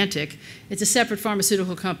Movantik. It's a separate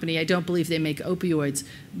pharmaceutical company. I don't believe they make opioids,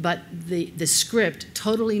 but the script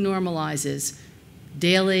totally normalizes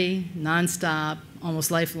daily, nonstop,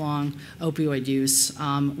 almost lifelong opioid use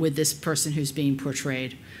with this person who's being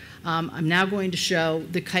portrayed. I'm now going to show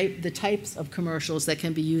the types of commercials that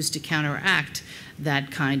can be used to counteract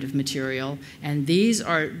that kind of material. And these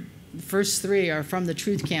are, the first three are from the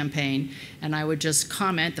Truth Campaign. And I would just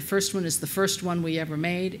comment, the first one is the first one we ever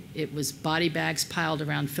made. It was body bags piled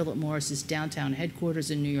around Philip Morris's downtown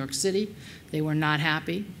headquarters in New York City. They were not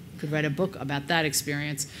happy. Could write a book about that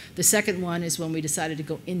experience. The second one is when we decided to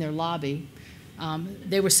go in their lobby.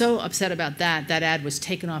 They were so upset about that ad was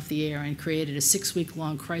taken off the air and created a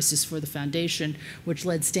 6-week-long crisis for the foundation, which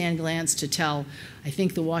led Stan Glantz to tell, I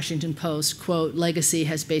think, the Washington Post, quote, legacy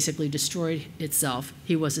has basically destroyed itself.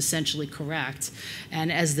 He was essentially correct.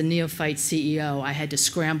 And as the neophyte CEO, I had to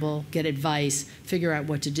scramble, get advice, figure out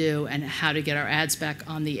what to do, and how to get our ads back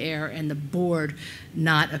on the air, and the board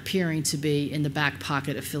not appearing to be in the back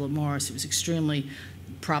pocket of Philip Morris. It was extremely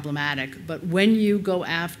problematic. But when you go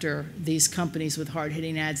after these companies with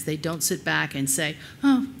hard-hitting ads, they don't sit back and say,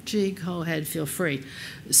 oh, gee, go ahead, feel free.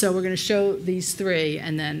 So we're going to show these three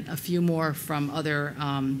and then a few more from other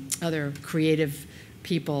creative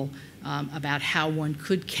people about how one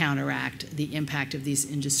could counteract the impact of these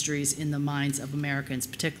industries in the minds of Americans,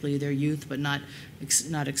 particularly their youth, but not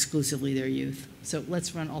exclusively their youth. So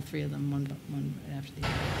let's run all three of them one after the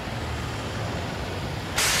other.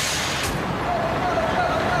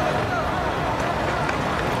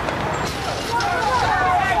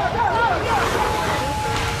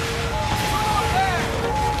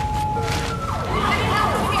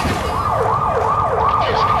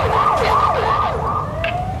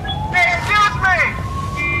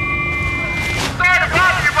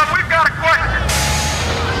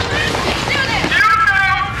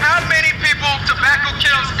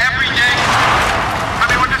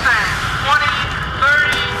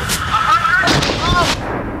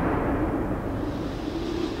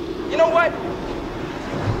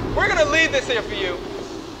 Here for you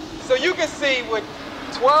so you can see what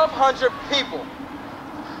 1,200 people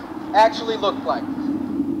actually look like.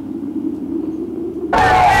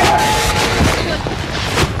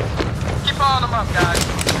 Keep following them up, guys.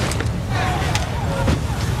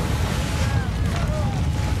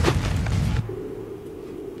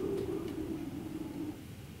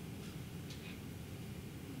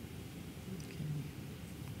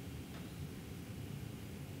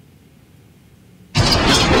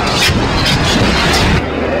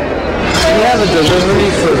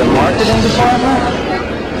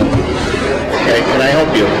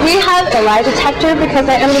 you. We have a lie detector because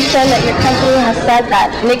I understand that your company has said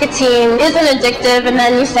that nicotine isn't addictive, and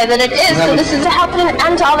then you say that it is. So this is to help put an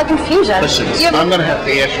end to all the confusion. Listen, I'm going to have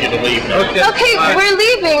to ask you to leave now. Okay, we're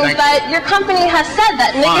leaving, but your company has said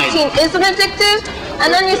that nicotine isn't addictive,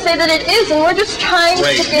 and then you say that it is, and we're just trying to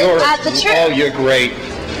get at the truth. Oh, you're great.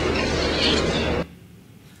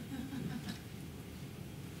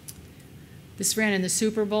 This ran in the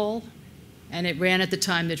Super Bowl, and it ran at the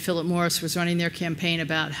time that Philip Morris was running their campaign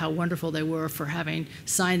about how wonderful they were for having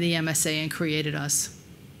signed the MSA and created us.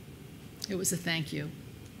 It was a thank you.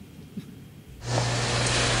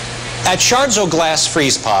 At Shards Glass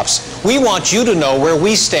Freeze Pops, we want you to know where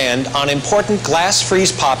we stand on important glass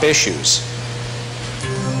freeze pop issues.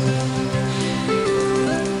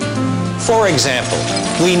 For example,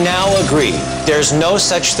 we now agree there's no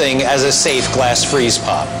such thing as a safe glass freeze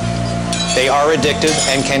pop. They are addictive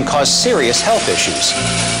and can cause serious health issues.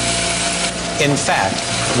 In fact,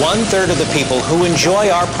 1/3 of the people who enjoy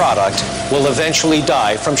our product will eventually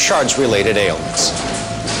die from shards-related ailments.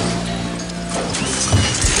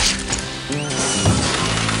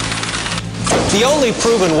 The only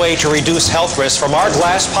proven way to reduce health risks from our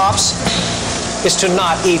glass pops is to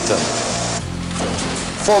not eat them.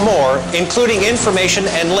 For more, including information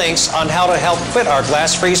and links on how to help quit our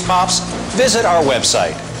glass freeze pops, visit our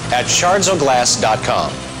website at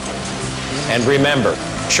shardsoglass.com. And remember,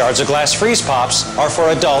 Shards of Glass Freeze Pops are for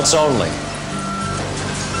adults only.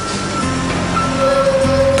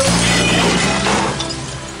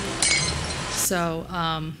 So,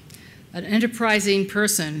 an enterprising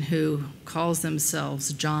person who calls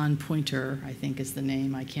themselves John Pointer, I think is the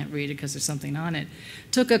name, I can't read it because there's something on it,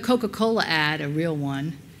 took a Coca-Cola ad, a real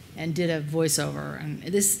one, and did a voiceover. And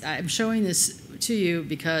this, I'm showing this to you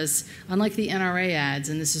because, unlike the NRA ads,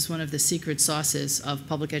 and this is one of the secret sauces of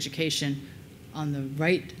public education on the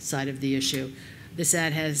right side of the issue, this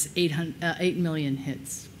ad has 8 million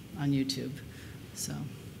hits on YouTube. So.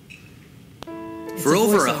 For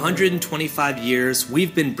over 125 years,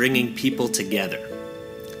 we've been bringing people together.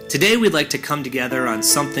 Today, we'd like to come together on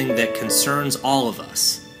something that concerns all of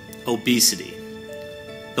us: obesity.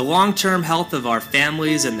 The long-term health of our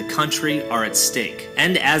families and the country are at stake,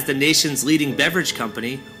 and as the nation's leading beverage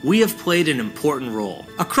company, we have played an important role.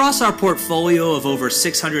 Across our portfolio of over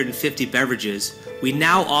 650 beverages, we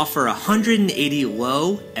now offer 180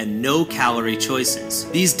 low and no-calorie choices.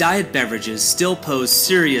 These diet beverages still pose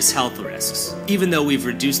serious health risks. Even though we've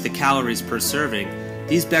reduced the calories per serving,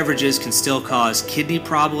 these beverages can still cause kidney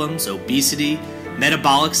problems, obesity,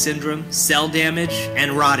 metabolic syndrome, cell damage,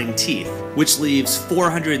 and rotting teeth, which leaves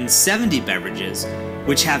 470 beverages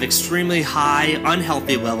which have extremely high,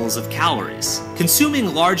 unhealthy levels of calories.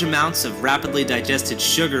 Consuming large amounts of rapidly digested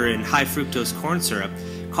sugar and high fructose corn syrup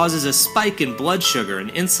causes a spike in blood sugar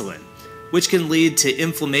and insulin, which can lead to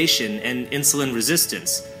inflammation and insulin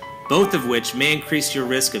resistance, both of which may increase your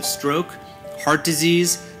risk of stroke, heart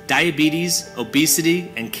disease, diabetes, obesity,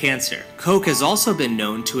 and cancer. Coke has also been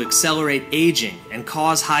known to accelerate aging and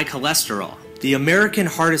cause high cholesterol. The American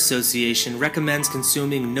Heart Association recommends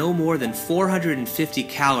consuming no more than 450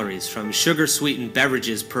 calories from sugar-sweetened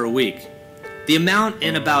beverages per week, the amount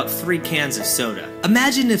in about 3 cans of soda.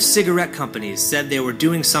 Imagine if cigarette companies said they were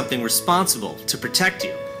doing something responsible to protect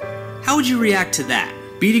you. How would you react to that?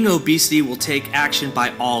 Beating obesity will take action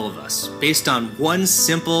by all of us, based on one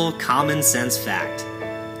simple, common-sense fact.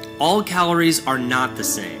 All calories are not the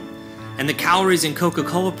same, and the calories in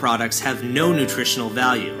Coca-Cola products have no nutritional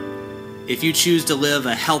value. If you choose to live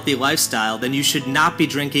a healthy lifestyle, then you should not be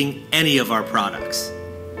drinking any of our products.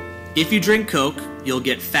 If you drink Coke, you'll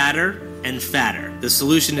get fatter and fatter. The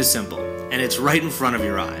solution is simple, and it's right in front of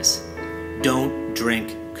your eyes. Don't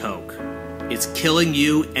drink Coke. It's killing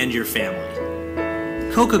you and your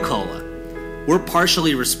family. Coca-Cola. We're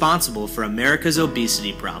partially responsible for America's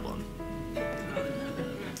obesity problem.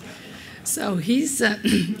 So he's,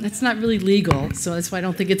 that's not really legal, so that's why I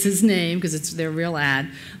don't think it's his name, because it's their real ad.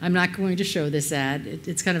 I'm not going to show this ad.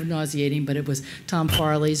 It's kind of nauseating, but it was Tom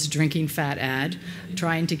Farley's drinking fat ad,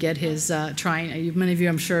 trying to get his, many of you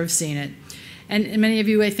I'm sure have seen it. And many of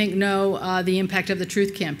you, I think, know the impact of the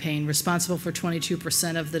Truth Campaign, responsible for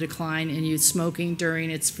 22% of the decline in youth smoking during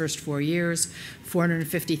its first 4 years,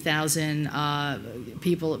 450,000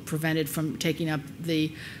 people prevented from taking up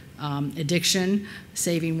the addiction,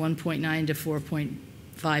 saving 1.9 to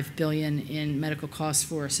 $5 billion in medical costs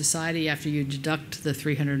for society after you deduct the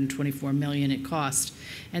 $324 million it cost.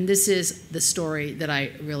 And this is the story that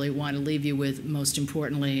I really want to leave you with. Most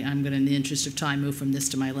importantly, I'm going to, in the interest of time, move from this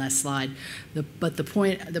to my last slide. But the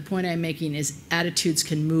point I'm making is attitudes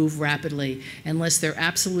can move rapidly unless they're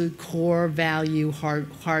absolute core value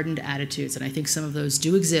hardened attitudes. And I think some of those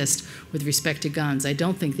do exist with respect to guns. I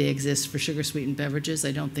don't think they exist for sugar-sweetened beverages.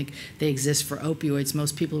 I don't think they exist for opioids.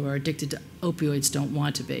 Most people who are addicted to opioids don't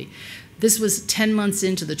want to be. This was 10 months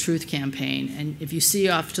into the Truth campaign, and if you see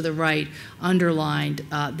off to the right, underlined,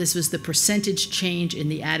 this was the percentage change in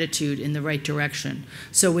the attitude in the right direction.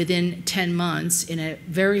 So within 10 months, in a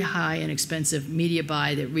very high and expensive media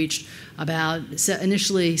buy that reached about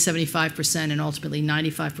initially 75% and ultimately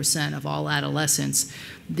 95% of all adolescents,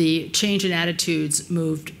 the change in attitudes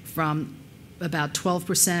moved from about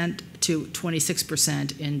 12% to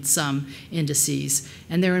 26% in some indices,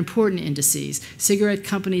 and they're important indices. Cigarette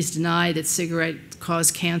companies deny that cigarettes cause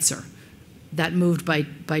cancer. That moved by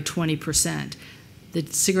 20%. The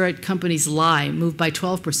cigarette companies lie, moved by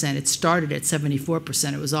 12%. It started at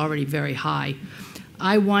 74%. It was already very high.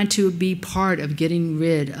 I want to be part of getting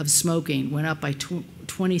rid of smoking, went up by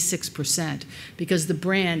 26%, because the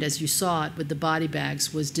brand, as you saw it with the body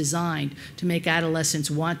bags, was designed to make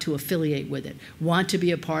adolescents want to affiliate with it, want to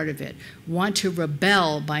be a part of it, want to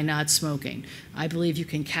rebel by not smoking. I believe you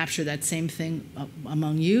can capture that same thing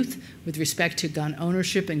among youth with respect to gun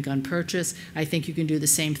ownership and gun purchase. I think you can do the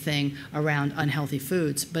same thing around unhealthy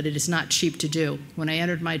foods, but it is not cheap to do. When I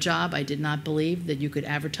entered my job, I did not believe that you could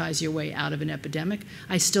advertise your way out of an epidemic.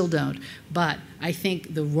 I still don't, but I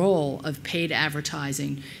think the role of paid advertising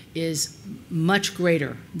is much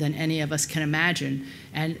greater than any of us can imagine,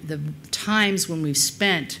 and the times when we've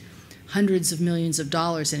spent hundreds of millions of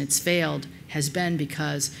dollars and it's failed has been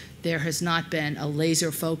because there has not been a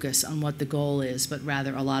laser focus on what the goal is, but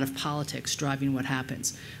rather a lot of politics driving what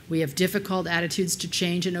happens. We have difficult attitudes to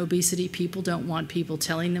change in obesity. People don't want people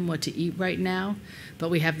telling them what to eat right now, but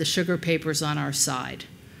we have the sugar papers on our side.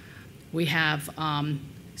 We have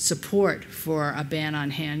support for a ban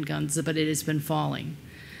on handguns, but it has been falling.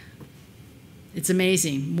 It's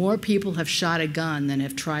amazing. More people have shot a gun than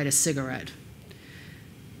have tried a cigarette.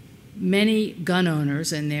 Many gun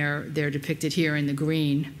owners, and they're depicted here in the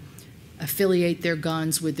green, affiliate their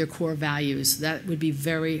guns with their core values. That would be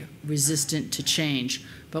very resistant to change.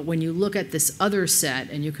 But when you look at this other set,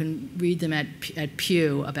 and you can read them at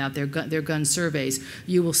Pew about their gun surveys,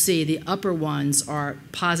 you will see the upper ones are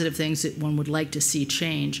positive things that one would like to see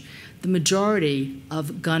change. The majority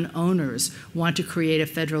of gun owners want to create a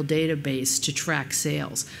federal database to track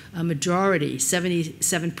sales. A majority,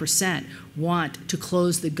 77%, want to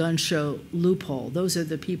close the gun show loophole. Those are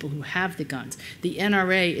the people who have the guns. The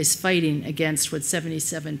NRA is fighting against what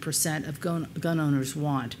 77% of gun owners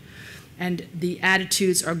want. And the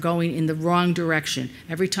attitudes are going in the wrong direction.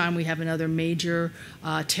 Every time we have another major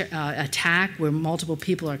attack where multiple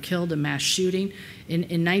people are killed, a mass shooting, in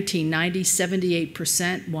 1990,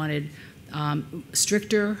 78% wanted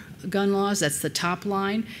stricter gun laws. That's the top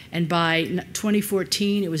line. And by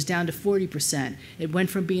 2014, it was down to 40%. It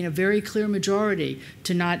went from being a very clear majority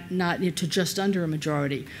to to just under a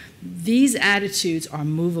majority. These attitudes are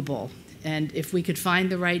movable. And if we could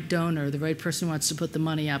find the right donor, the right person who wants to put the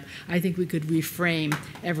money up, I think we could reframe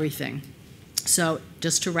everything. So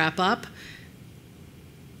just to wrap up,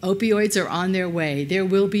 opioids are on their way. There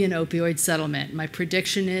will be an opioid settlement. My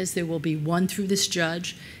prediction is there will be one through this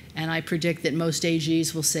judge, and I predict that most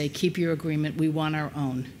AGs will say, keep your agreement, we want our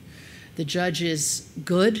own. The judge is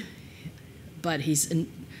good, but he's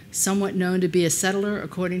somewhat known to be a settler,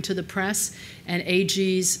 according to the press, and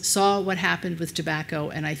AGs saw what happened with tobacco,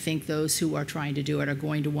 and I think those who are trying to do it are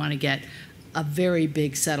going to want to get a very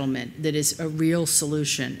big settlement that is a real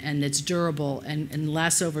solution and that's durable and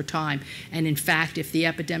lasts over time. And in fact, if the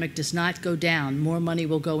epidemic does not go down, more money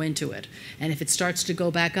will go into it. And if it starts to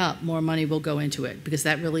go back up, more money will go into it, because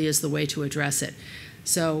that really is the way to address it.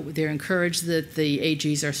 So they're encouraged that the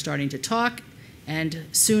AGs are starting to talk. And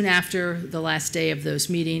soon after the last day of those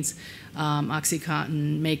meetings,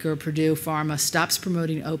 OxyContin maker Purdue Pharma stops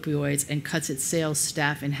promoting opioids and cuts its sales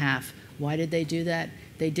staff in half. Why did they do that?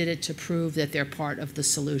 They did it to prove that they're part of the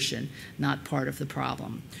solution, not part of the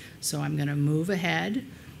problem. So I'm going to move ahead,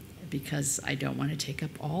 because I don't want to take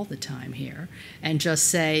up all the time here, and just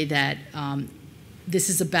say that this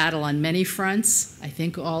is a battle on many fronts. I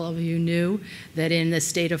think all of you knew that in the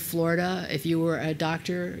state of Florida, if you were a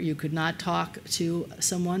doctor, you could not talk to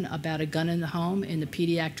someone about a gun in the home in the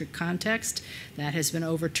pediatric context. That has been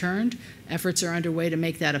overturned. Efforts are underway to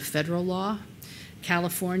make that a federal law.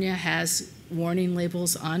 California has warning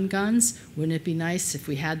labels on guns. Wouldn't it be nice if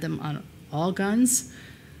we had them on all guns?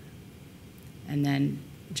 And then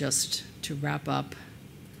just to wrap up,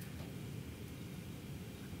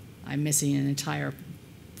 I'm missing an entire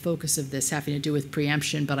focus of this having to do with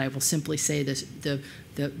preemption, but I will simply say this: the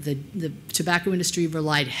tobacco industry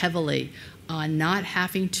relied heavily on not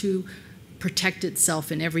having to protect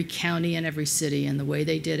itself in every county and every city, and the way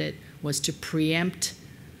they did it was to preempt,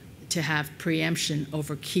 to have preemption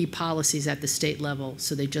over key policies at the state level,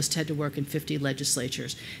 so they just had to work in 50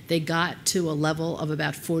 legislatures. They got to a level of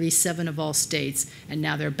about 47 of all states, and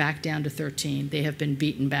now they're back down to 13. They have been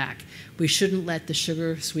beaten back. We shouldn't let the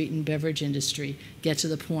sugar-sweetened beverage industry get to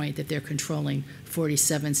the point that they're controlling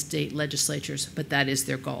 47 state legislatures, but that is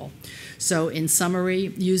their goal. So in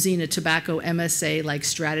summary, using a tobacco MSA-like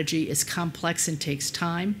strategy is complex and takes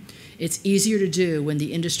time. It's easier to do when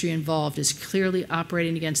the industry involved is clearly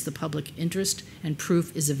operating against the public interest and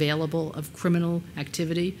proof is available of criminal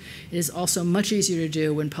activity. It is also much easier to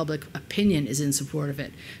do when public opinion is in support of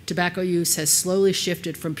it. Tobacco use has slowly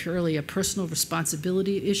shifted from purely a personal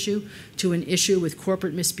responsibility issue to an issue with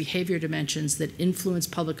corporate misbehavior dimensions that influence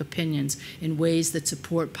public opinions in ways that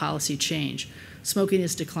support policy change. Smoking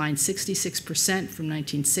has declined 66% from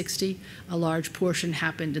 1960. A large portion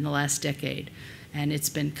happened in the last decade, and it's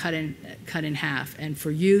been cut in half. And for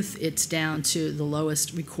youth, it's down to the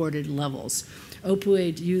lowest recorded levels.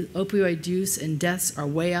 Opioid use and deaths are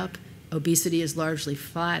way up. Obesity is largely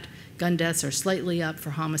flat. Gun deaths are slightly up for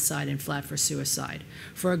homicide and flat for suicide.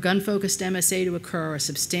 For a gun-focused MSA to occur, a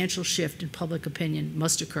substantial shift in public opinion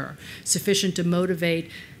must occur, sufficient to motivate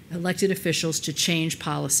elected officials to change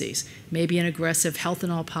policies. Maybe an aggressive health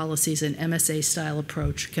and all policies and MSA-style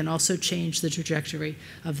approach can also change the trajectory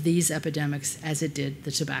of these epidemics as it did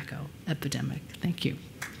the tobacco epidemic. Thank you.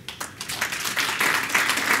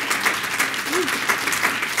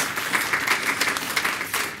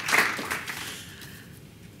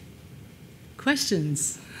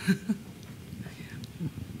 Questions?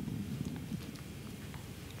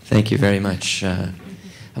 Thank you very much.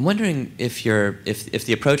 I'm wondering if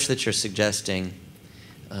the approach that you're suggesting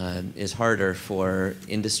is harder for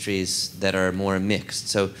industries that are more mixed.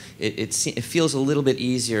 So it feels a little bit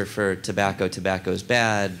easier for tobacco. Tobacco's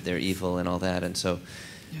bad, they're evil, and all that. And so,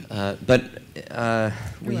 but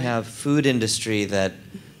we have food industry that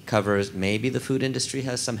covers, maybe the food industry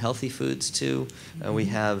has some healthy foods too. We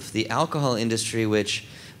have the alcohol industry, which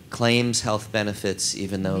claims health benefits,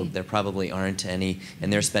 even though there probably aren't any,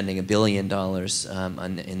 and they're spending $1 billion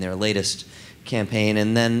in their latest campaign.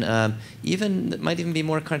 And then it might even be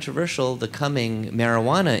more controversial, the coming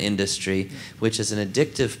marijuana industry, which is an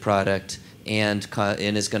addictive product and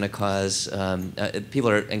is going to cause, people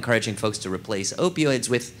are encouraging folks to replace opioids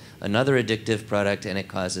with another addictive product, and it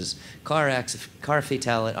causes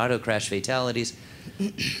auto crash fatalities.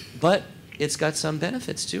 But it's got some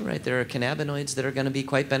benefits too, right? There are cannabinoids that are going to be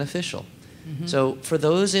quite beneficial. Mm-hmm. So for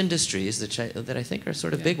those industries that I think are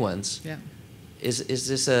sort of big ones, is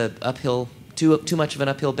this a uphill, too much of an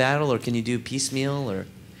uphill battle, or can you do piecemeal? Or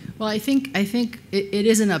well, I think it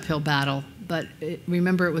is an uphill battle, but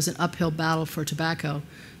remember it was an uphill battle for tobacco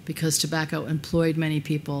because tobacco employed many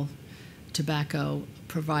people. Tobacco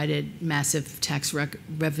provided massive tax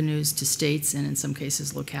revenues to states and in some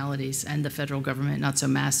cases localities, and the federal government, not so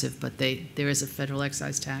massive, but there is a federal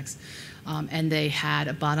excise tax. And they had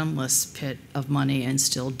a bottomless pit of money, and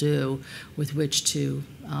still do, with which to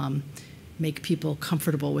make people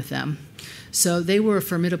comfortable with them. So they were a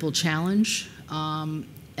formidable challenge, and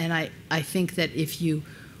I think that if you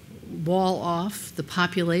wall off the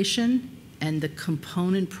population and the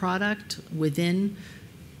component product within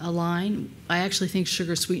a line, I actually think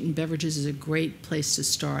sugar-sweetened beverages is a great place to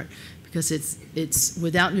start because it's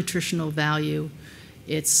without nutritional value,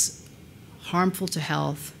 it's harmful to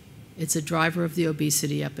health, it's a driver of the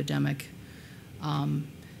obesity epidemic.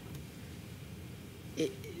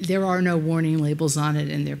 There are no warning labels on it,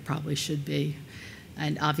 and there probably should be.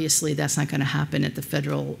 And obviously, that's not going to happen at the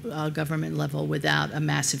federal government level without a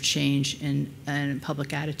massive change in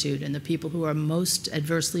public attitude. And the people who are most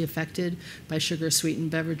adversely affected by sugar-sweetened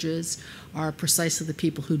beverages are precisely the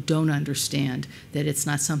people who don't understand that it's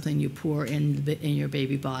not something you pour in your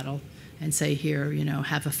baby bottle and say, here,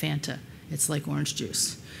 have a Fanta. It's like orange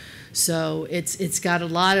juice. So it's got a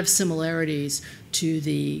lot of similarities to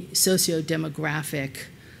the socio-demographic,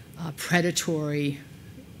 predatory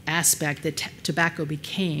aspect that tobacco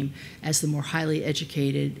became as the more highly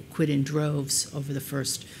educated quit in droves over the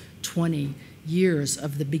first 20 years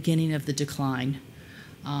of the beginning of the decline.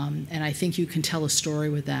 And I think you can tell a story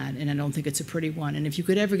with that, and I don't think it's a pretty one. And if you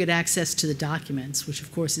could ever get access to the documents, which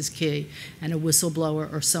of course is key, and a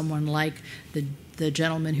whistleblower or someone like the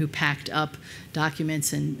gentleman who packed up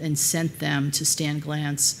documents and sent them to Stan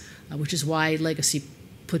Glantz, which is why Legacy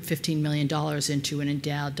put $15 million into an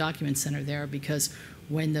endowed document center there, because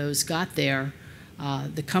when those got there,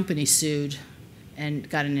 the company sued and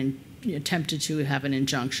got attempted to have an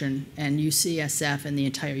injunction, and UCSF and the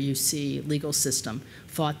entire UC legal system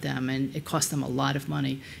fought them, and it cost them a lot of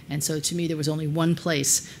money. And so to me, there was only one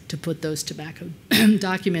place to put those tobacco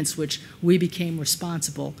documents, which we became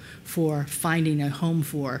responsible for finding a home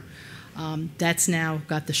for. That's now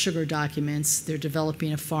got the sugar documents. They're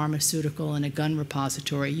developing a pharmaceutical and a gun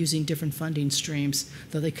repository using different funding streams,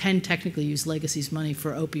 though they can technically use Legacy's money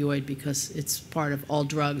for opioid because it's part of all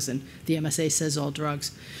drugs, and the MSA says all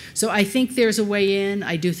drugs. So I think there's a way in.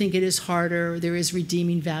 I do think it is harder. There is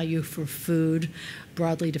redeeming value for food,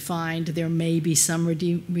 broadly defined. There may be some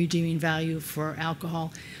redeeming value for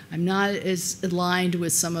alcohol. I'm not as aligned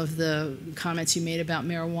with some of the comments you made about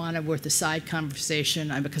marijuana, worth a side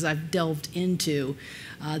conversation, because I've delved into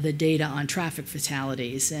the data on traffic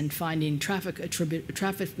fatalities and finding traffic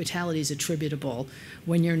fatalities attributable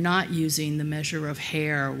when you're not using the measure of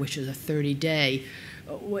hair, which is a 30-day.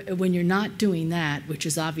 When you're not doing that, which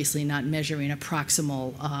is obviously not measuring a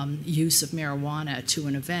proximal use of marijuana to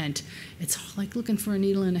an event, it's like looking for a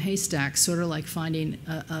needle in a haystack, sort of like finding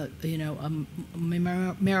a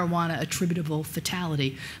marijuana attributable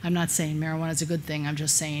fatality. I'm not saying marijuana is a good thing. I'm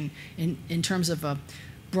just saying in terms of a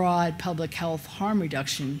broad public health harm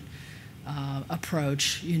reduction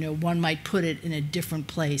approach, one might put it in a different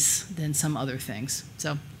place than some other things.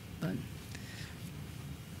 So, but.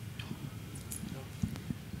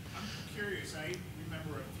 I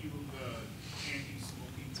remember a few of the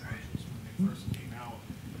anti-smoking commercials when they first came out.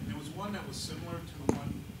 And there was one that was similar to the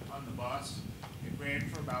one on the bus. It ran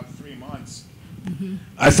for about 3 months. Mm-hmm.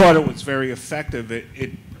 I thought it was very effective.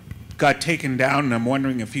 It got taken down, and I'm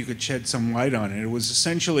wondering if you could shed some light on it. It was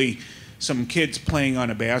essentially some kids playing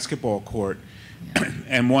on a basketball court,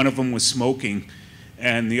 and one of them was smoking.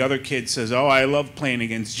 And the other kid says, "Oh, I love playing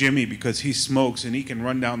against Jimmy because he smokes and he can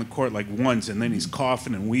run down the court like once, and then he's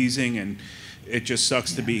coughing and wheezing, and it just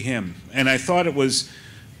sucks to be him." And I thought it was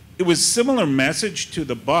similar message to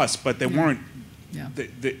the bus, but they weren't.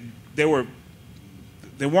 They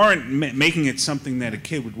weren't making it something that a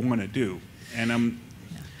kid would want to do. And I'm.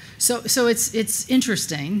 So it's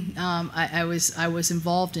interesting. I was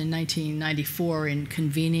involved in 1994 in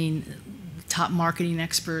convening top marketing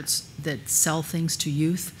experts that sell things to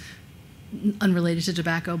youth, unrelated to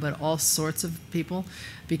tobacco, but all sorts of people,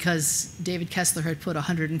 because David Kessler had put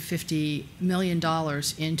 $150 million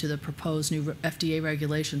into the proposed new FDA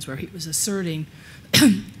regulations where he was asserting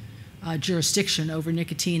jurisdiction over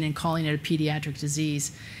nicotine and calling it a pediatric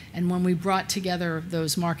disease. And when we brought together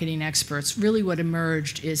those marketing experts, really what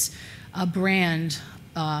emerged is a brand,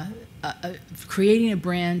 creating a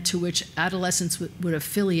brand to which adolescents would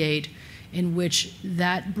affiliate, in which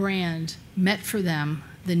that brand met for them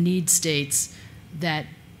the need states that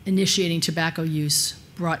initiating tobacco use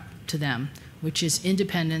brought to them, which is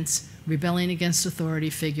independence, rebelling against authority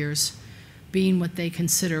figures, being what they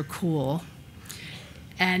consider cool,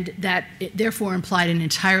 and that it therefore implied an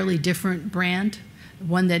entirely different brand,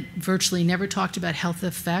 one that virtually never talked about health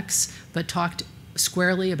effects, but talked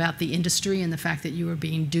squarely about the industry and the fact that you were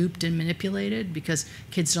being duped and manipulated, because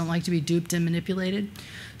kids don't like to be duped and manipulated.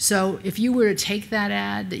 So if you were to take that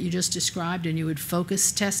ad that you just described and you would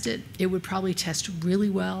focus test it, it would probably test really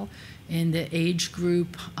well in the age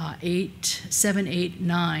group 7, 8,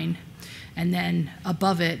 9, and then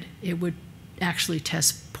above it, it would actually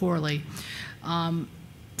test poorly.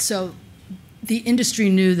 So the industry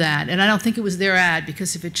knew that, and I don't think it was their ad,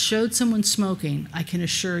 because if it showed someone smoking, I can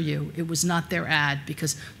assure you it was not their ad,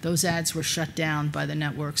 because those ads were shut down by the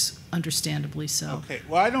networks, understandably so. Okay,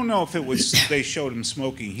 well, I don't know if it was they showed him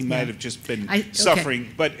smoking. He might have just been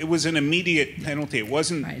suffering, but it was an immediate penalty. It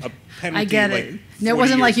wasn't a penalty. I get like it. No, it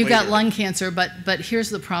wasn't like you got later. lung cancer, but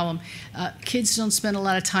here's the problem. Kids don't spend a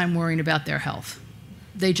lot of time worrying about their health.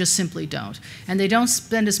 They just simply don't. And they don't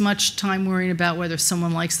spend as much time worrying about whether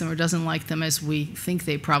someone likes them or doesn't like them as we think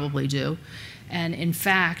they probably do. And in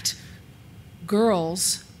fact,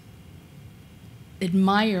 girls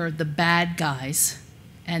admire the bad guys,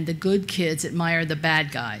 and the good kids admire the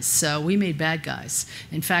bad guys. So we made bad guys.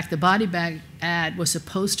 In fact, the body bag ad was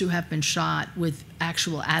supposed to have been shot with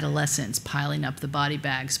actual adolescents piling up the body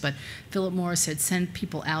bags, but Philip Morris had sent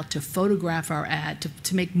people out to photograph our ad,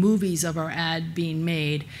 to make movies of our ad being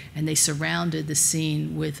made, and they surrounded the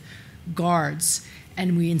scene with guards.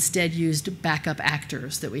 and we instead used backup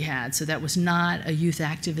actors that we had. So that was not a youth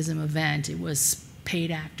activism event. It was paid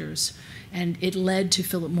actors. And it led to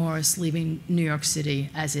Philip Morris leaving New York City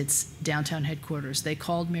as its downtown headquarters. They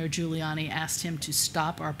called Mayor Giuliani, asked him to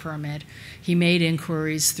stop our permit. He made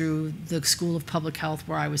inquiries through the School of Public Health,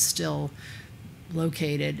 where I was still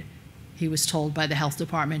located. He was told by the health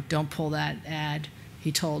department, don't pull that ad.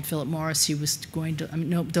 He told Philip Morris he was going to,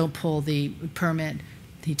 no, don't pull the permit.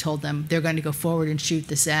 He told them they're going to go forward and shoot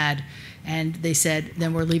this ad. And they said,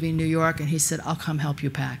 then we're leaving New York. And he said, I'll come help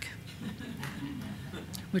you pack.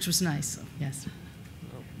 Which was nice, so, yes.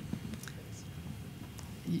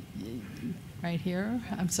 Right here?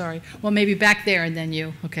 I'm sorry. Well, maybe back there and then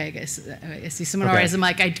you. Okay, I guess. I see someone already has a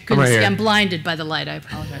mic. I couldn't see. I'm blinded by the light. I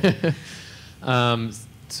apologize.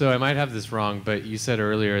 So I might have this wrong, but you said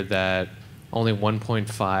earlier that only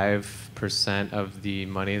 1.5% of the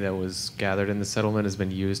money that was gathered in the settlement has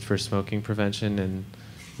been used for smoking prevention in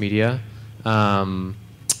media.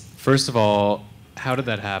 First of all, how did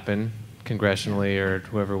that happen? Congressionally, or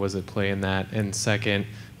whoever was at play in that? And second,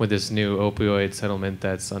 with this new opioid settlement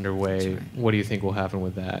that's underway, what do you think will happen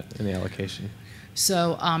with that in the allocation?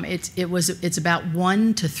 So it's about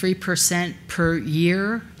 1 to 3% per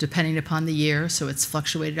year, depending upon the year. So it's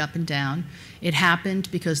fluctuated up and down. It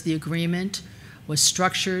happened because the agreement was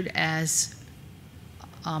structured as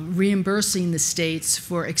reimbursing the states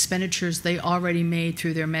for expenditures they already made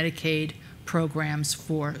through their Medicaid programs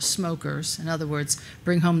for smokers. In other words,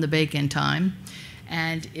 bring home the bacon time.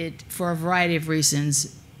 And it, for a variety of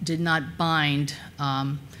reasons, did not bind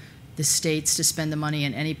the states to spend the money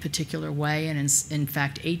in any particular way. And in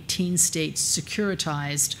fact, 18 states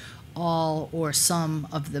securitized all or some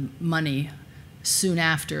of the money soon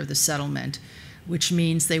after the settlement, which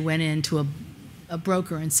means they went into a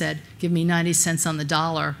broker and said, give me 90 cents on the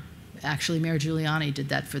dollar. Actually, Mayor Giuliani did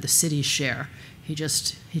that for the city's share. He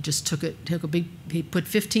just took a big, he put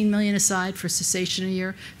 15 million aside for cessation a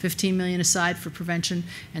year, 15 million aside for prevention,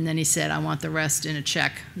 and then he said, I want the rest in a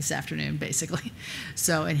check this afternoon, basically.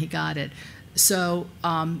 So, and he got it. So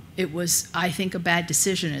it was, I think, a bad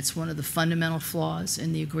decision. It's one of the fundamental flaws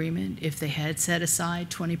in the agreement. If they had set aside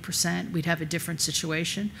 20%, we'd have a different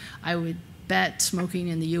situation. I would bet smoking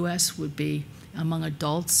in the US would be, among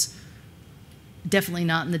adults, definitely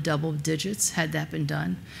not in the double digits, had that been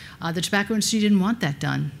done. The tobacco industry didn't want that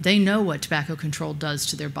done. They know what tobacco control does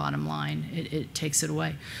to their bottom line. It takes it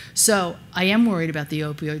away. So I am worried about the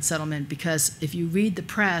opioid settlement because if you read the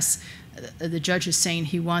press, the judge is saying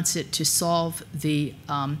he wants it to solve the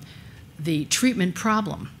treatment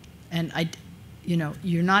problem. And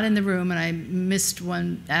you're not in the room, and I missed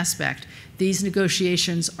one aspect. These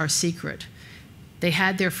negotiations are secret. They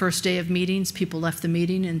had their first day of meetings. People left the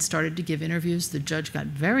meeting and started to give interviews. The judge got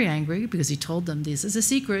very angry because he told them this is a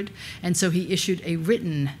secret. And so he issued a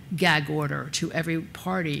written gag order to every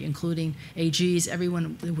party, including AGs,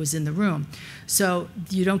 everyone that was in the room. So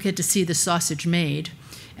you don't get to see the sausage made.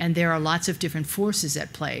 And there are lots of different forces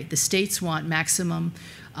at play. The states want maximum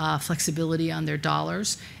flexibility on their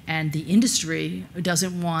dollars, and the industry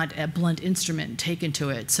doesn't want a blunt instrument taken to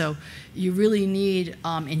it. So you really need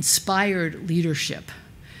inspired leadership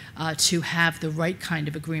to have the right kind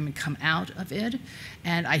of agreement come out of it.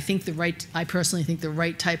 And I think I personally think the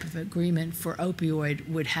right type of agreement for opioid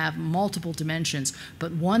would have multiple dimensions,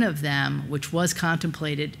 but one of them, which was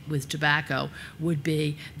contemplated with tobacco, would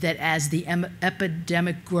be that as the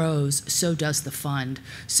epidemic grows, so does the fund.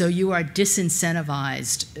 So you are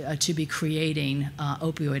disincentivized to be creating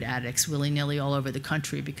opioid addicts willy-nilly all over the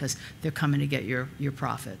country because they're coming to get your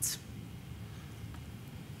profits.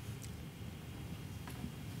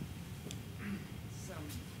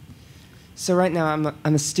 So right now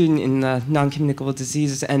I'm a student in non-communicable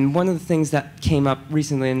diseases, and one of the things that came up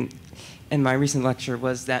recently in my recent lecture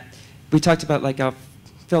was that we talked about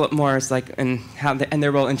Philip Morris and how and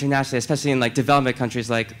their role internationally, especially in development countries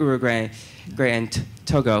like Uruguay and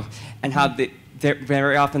Togo, and how they're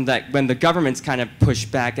very often when the governments kind of push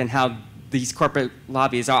back, and how these corporate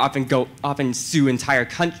lobbies often sue entire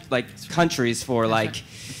countries for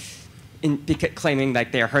claiming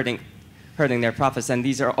they're hurting their profits, and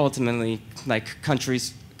these are ultimately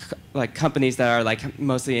countries, companies that are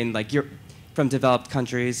mostly in Europe, from developed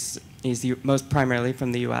countries, most primarily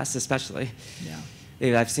from the U.S. especially.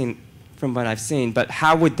 Yeah. I've seen from what I've seen, but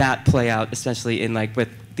how would that play out, especially in with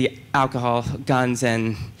the alcohol, guns,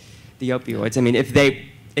 and the opioids? I mean, if they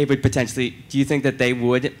would potentially, do you think that they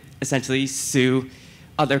would essentially sue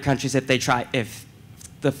other countries if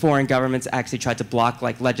the foreign governments actually tried to block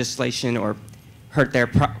legislation or hurt their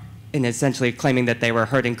and essentially claiming that they were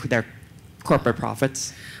hurting corporate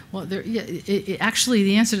profits? Well, actually,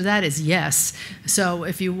 the answer to that is yes. So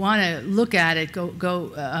if you want to look at it,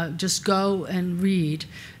 just go and read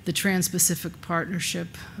the Trans-Pacific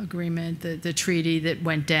Partnership Agreement, the treaty that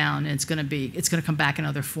went down. And it's going to come back in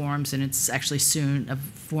other forms, and it's actually soon a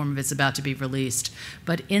form of it's about to be released.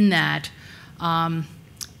 But in that,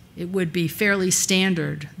 it would be fairly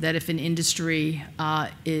standard that if an industry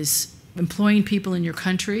is employing people in your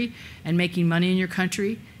country and making money in your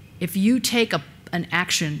country, if you take an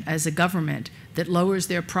action as a government that lowers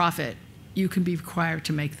their profit, you can be required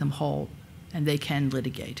to make them whole, and they can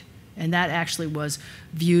litigate. And that actually was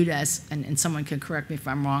viewed as, and someone can correct me if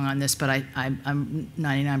I'm wrong on this, but I'm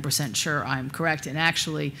 99% sure I'm correct. And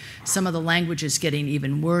actually, some of the language is getting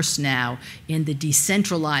even worse now in the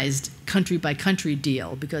decentralized country-by-country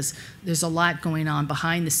deal, because there's a lot going on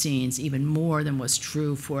behind the scenes, even more than was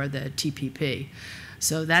true for the TPP.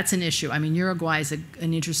 So that's an issue. I mean, Uruguay is an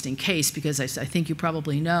interesting case because I think you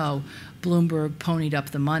probably know Bloomberg ponied up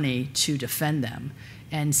the money to defend them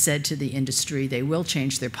and said to the industry they will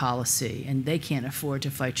change their policy and they can't afford to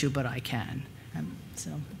fight you, but I can.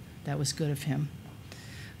 So that was good of him.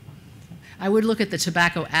 I would look at the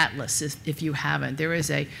Tobacco Atlas if you haven't. There is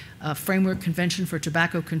a framework convention for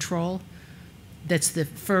tobacco control that's the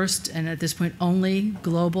first and at this point only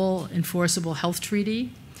global enforceable health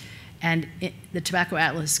treaty. And the Tobacco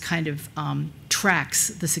Atlas kind of tracks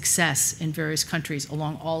the success in various countries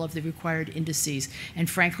along all of the required indices. And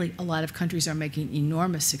frankly, a lot of countries are making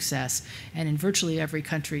enormous success. And in virtually every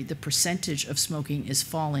country, the percentage of smoking is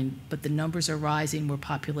falling, but the numbers are rising where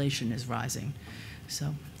population is rising.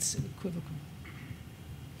 So it's equivocal.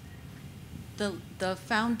 The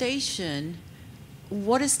foundation,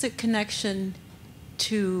 what is the connection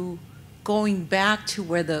to going back to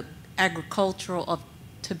where the agricultural of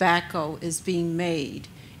tobacco is being made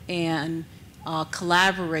and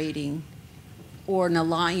collaborating or an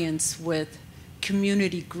alliance with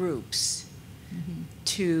community groups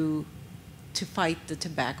to fight the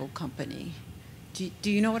tobacco company?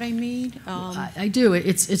 Do you know what I mean? I do.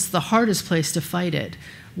 It's the hardest place to fight it,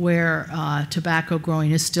 where tobacco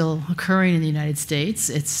growing is still occurring in the United States.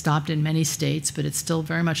 It's stopped in many states, but it's still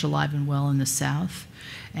very much alive and well in the South.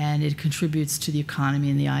 And it contributes to the economy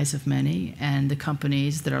in the eyes of many. And the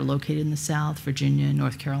companies that are located in the South, Virginia,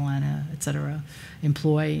 North Carolina, et cetera,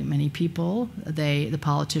 employ many people. The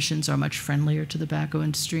politicians are much friendlier to the tobacco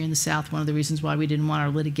industry in the South. One of the reasons why we didn't want our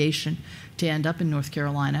litigation to end up in North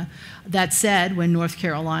Carolina. That said, when North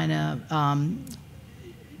Carolina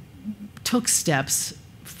took steps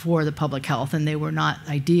for the public health, and they were not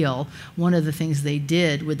ideal, one of the things they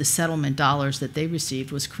did with the settlement dollars that they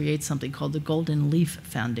received was create something called the Golden Leaf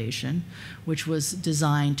Foundation, which was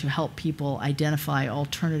designed to help people identify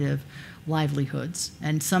alternative livelihoods.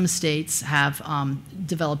 And some states have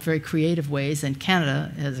developed very creative ways, and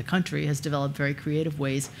Canada as a country has developed very creative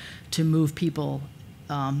ways to move people,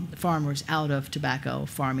 farmers, out of tobacco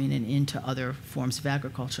farming and into other forms of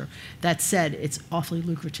agriculture. That said, it's awfully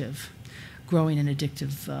lucrative, growing an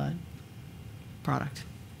addictive product.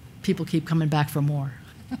 People keep coming back for more.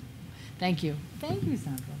 Thank you. Thank you,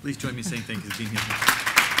 Sandra. Please join me in saying thank you for being here.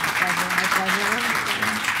 My pleasure.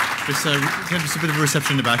 There's just a bit of a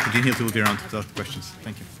reception in the back. Dean Healton will be around to talk questions.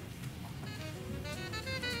 Thank you.